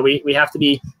we have to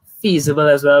be feasible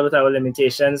as well with our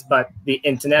limitations. But the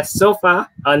internet so far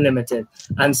unlimited,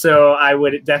 and so I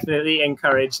would definitely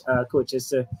encourage coaches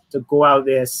to go out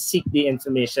there, seek the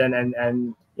information,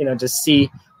 and you know, just see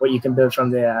what you can build from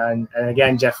there. And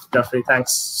again, Geoffrey,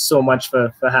 thanks so much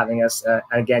for having us.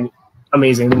 Again,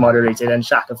 amazingly moderated, and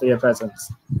Shaka for your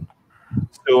presence.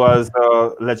 So as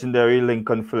legendary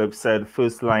Lincoln Phillips said,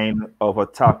 first line of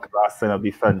attack, last line of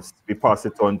defense. We pass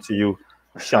it on to you,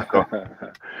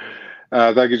 Shaka.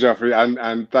 Thank you, Geoffrey,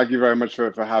 and thank you very much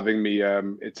for having me.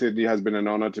 It certainly has been an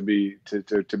honor to be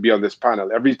on this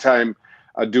panel. Every time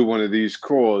I do one of these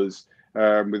calls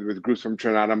with groups from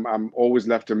Trinidad, I'm always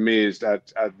left amazed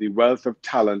at the wealth of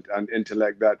talent and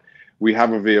intellect that we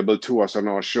have available to us on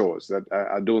our shores, that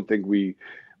I don't think we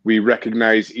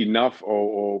recognize enough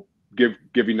or give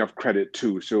enough credit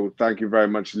to. So thank you very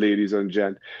much, ladies and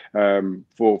gent,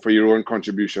 for your own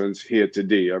contributions here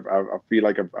today. I feel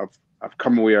like I've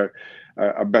come away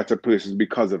a better person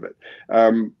because of it.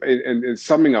 In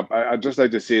summing up, I'd just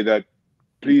like to say that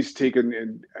please take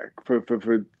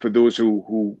for those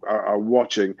who are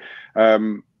watching,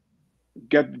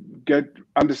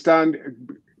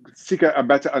 seek a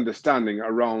better understanding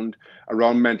around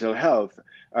mental health,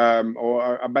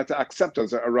 or a better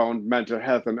acceptance around mental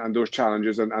health and those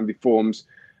challenges and the forms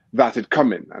that it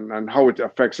come in, and how it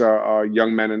affects our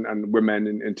young men and women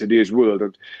in today's world,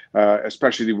 and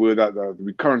especially the world that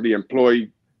we currently employ,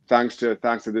 thanks to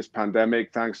this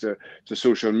pandemic, thanks to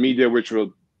social media, which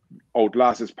will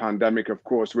outlast this pandemic, of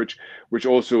course, which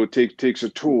also takes a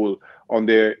toll on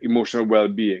their emotional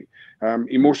well-being.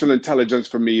 Emotional intelligence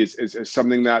for me is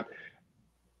something that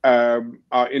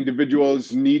our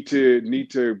individuals need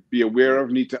to be aware of,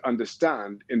 need to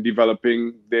understand in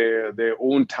developing their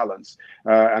own talents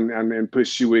and in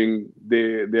pursuing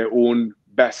their own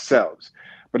best selves.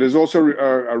 But there's also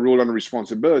a role and a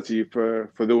responsibility for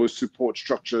those support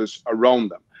structures around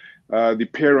them. The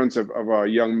parents of our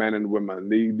young men and women,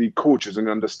 the coaches, in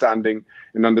understanding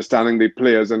the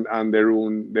players and their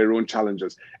own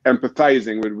challenges,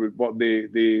 empathizing with what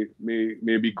they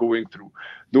may be going through.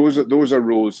 Those are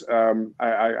roles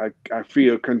I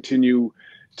feel continue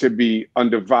to be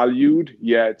undervalued,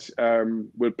 yet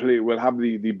will have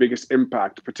the biggest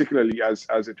impact, particularly as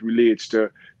it relates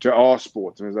to our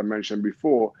sport. And as I mentioned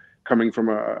before, coming from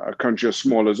a country as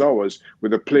small as ours,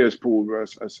 with a players pool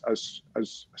as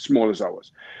small as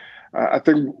ours. I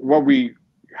think what we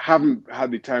haven't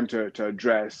had the time to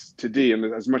address today, and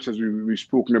as much as we've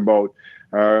spoken about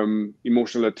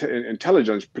emotional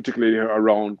intelligence, particularly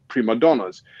around prima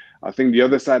donnas, I think the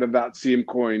other side of that same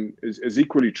coin is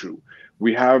equally true.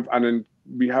 We have a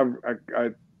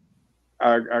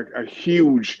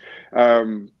huge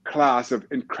class of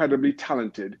incredibly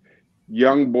talented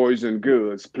young boys and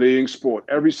girls playing sport,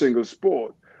 every single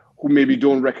sport, who maybe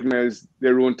don't recognize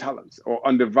their own talents or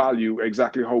undervalue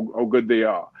exactly how good they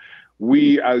are.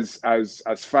 We as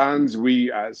fans,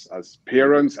 we as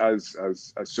parents, as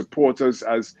supporters,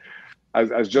 as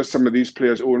just some of these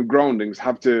players' own groundings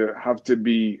have to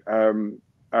be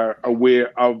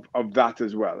aware of that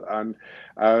as well, and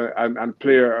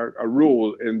play a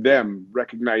role in them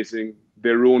recognizing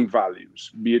their own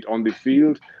values, be it on the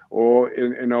field or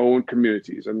in our own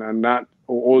communities, and that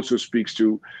also speaks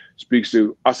to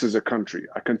us as a country.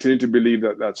 I continue to believe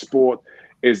that sport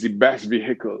is the best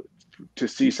vehicle to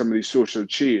see some of the social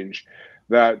change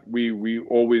that we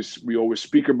always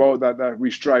speak about, that we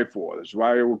strive for. That's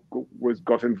why I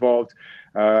got involved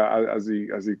as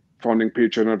the founding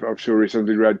patron of Shuri's and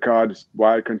the Red Card.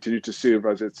 Why I continue to serve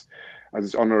as its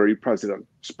honorary president.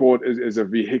 Sport is a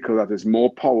vehicle that is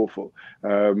more powerful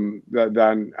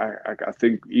than I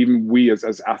think even we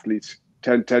as athletes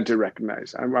tend to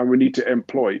recognize, and we need to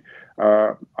employ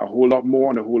a whole lot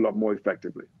more and a whole lot more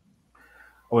effectively.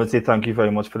 I want to say thank you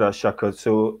very much for that, Shaka.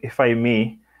 So if I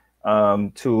may,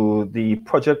 to the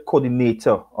project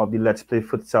coordinator of the Let's Play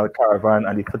Futsal Caravan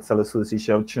and the Futsal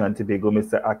Association of Trinidad and Tobago,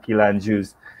 Mr. Akil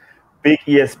Andrews. Big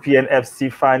ESPN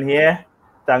FC fan here.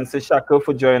 Thanks to Shaka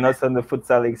for joining us on the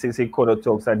Futsal 868 Corner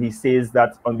Talks, and he says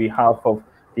that on behalf of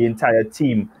the entire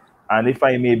team. And if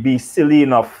I may be silly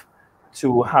enough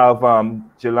to have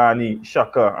Jelani,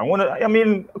 Shaka, I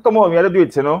mean, come on, we had to do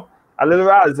it, you know, a little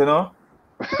raz, you know.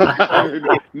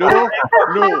 No. I know.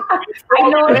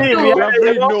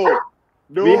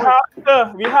 We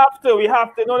have to.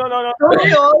 No.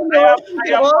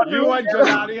 You and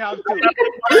Jelani have to.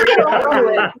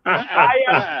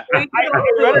 I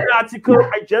read an article.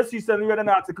 I just recently read an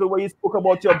article where you spoke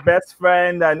about your best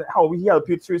friend and how we help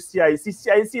you through CIC.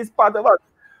 CIC is part of us.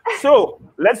 So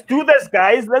let's do this,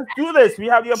 guys. Let's do this. We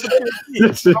have the opportunity.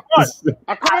 Come on.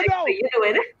 Come on now. You do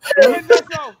it.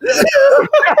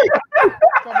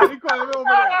 Somebody call him over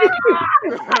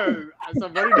there.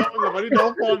 Somebody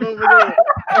don't call him over there.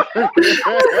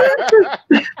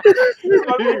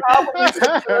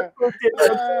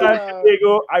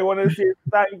 I want to say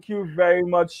thank you very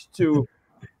much to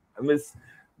Miss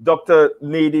Dr.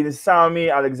 Nadine Sami,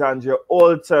 Alexandria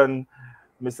Olton,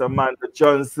 Miss Amanda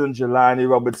Johnson, Jelani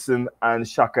Robertson, and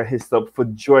Shaka Hislop for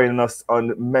joining us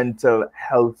on mental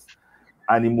health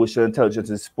and emotional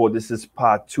intelligence in sport. This is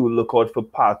part 2. Look out for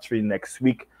part 3 next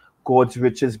week. God's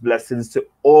richest blessings to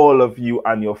all of you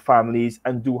and your families,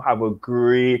 and do have a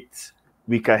great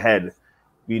week ahead.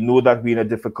 We know that we're in a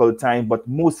difficult time, but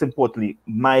most importantly,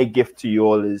 my gift to you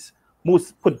all is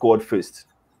put God first.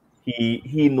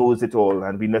 He knows it all,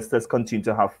 and let's continue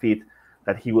to have faith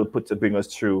that He will bring us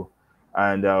through.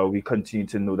 And we continue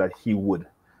to know that He would.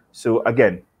 So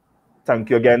again, thank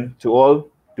you again to all.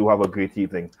 Do have a great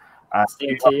evening. Thanks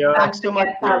so much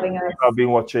for having us. I've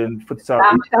been watching Futsal.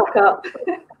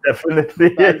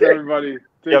 Definitely. Thanks, everybody.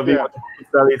 Take care.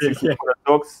 Futsal 868 Corner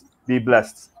Talks. Be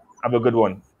blessed. Have a good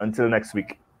one. Until next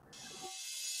week.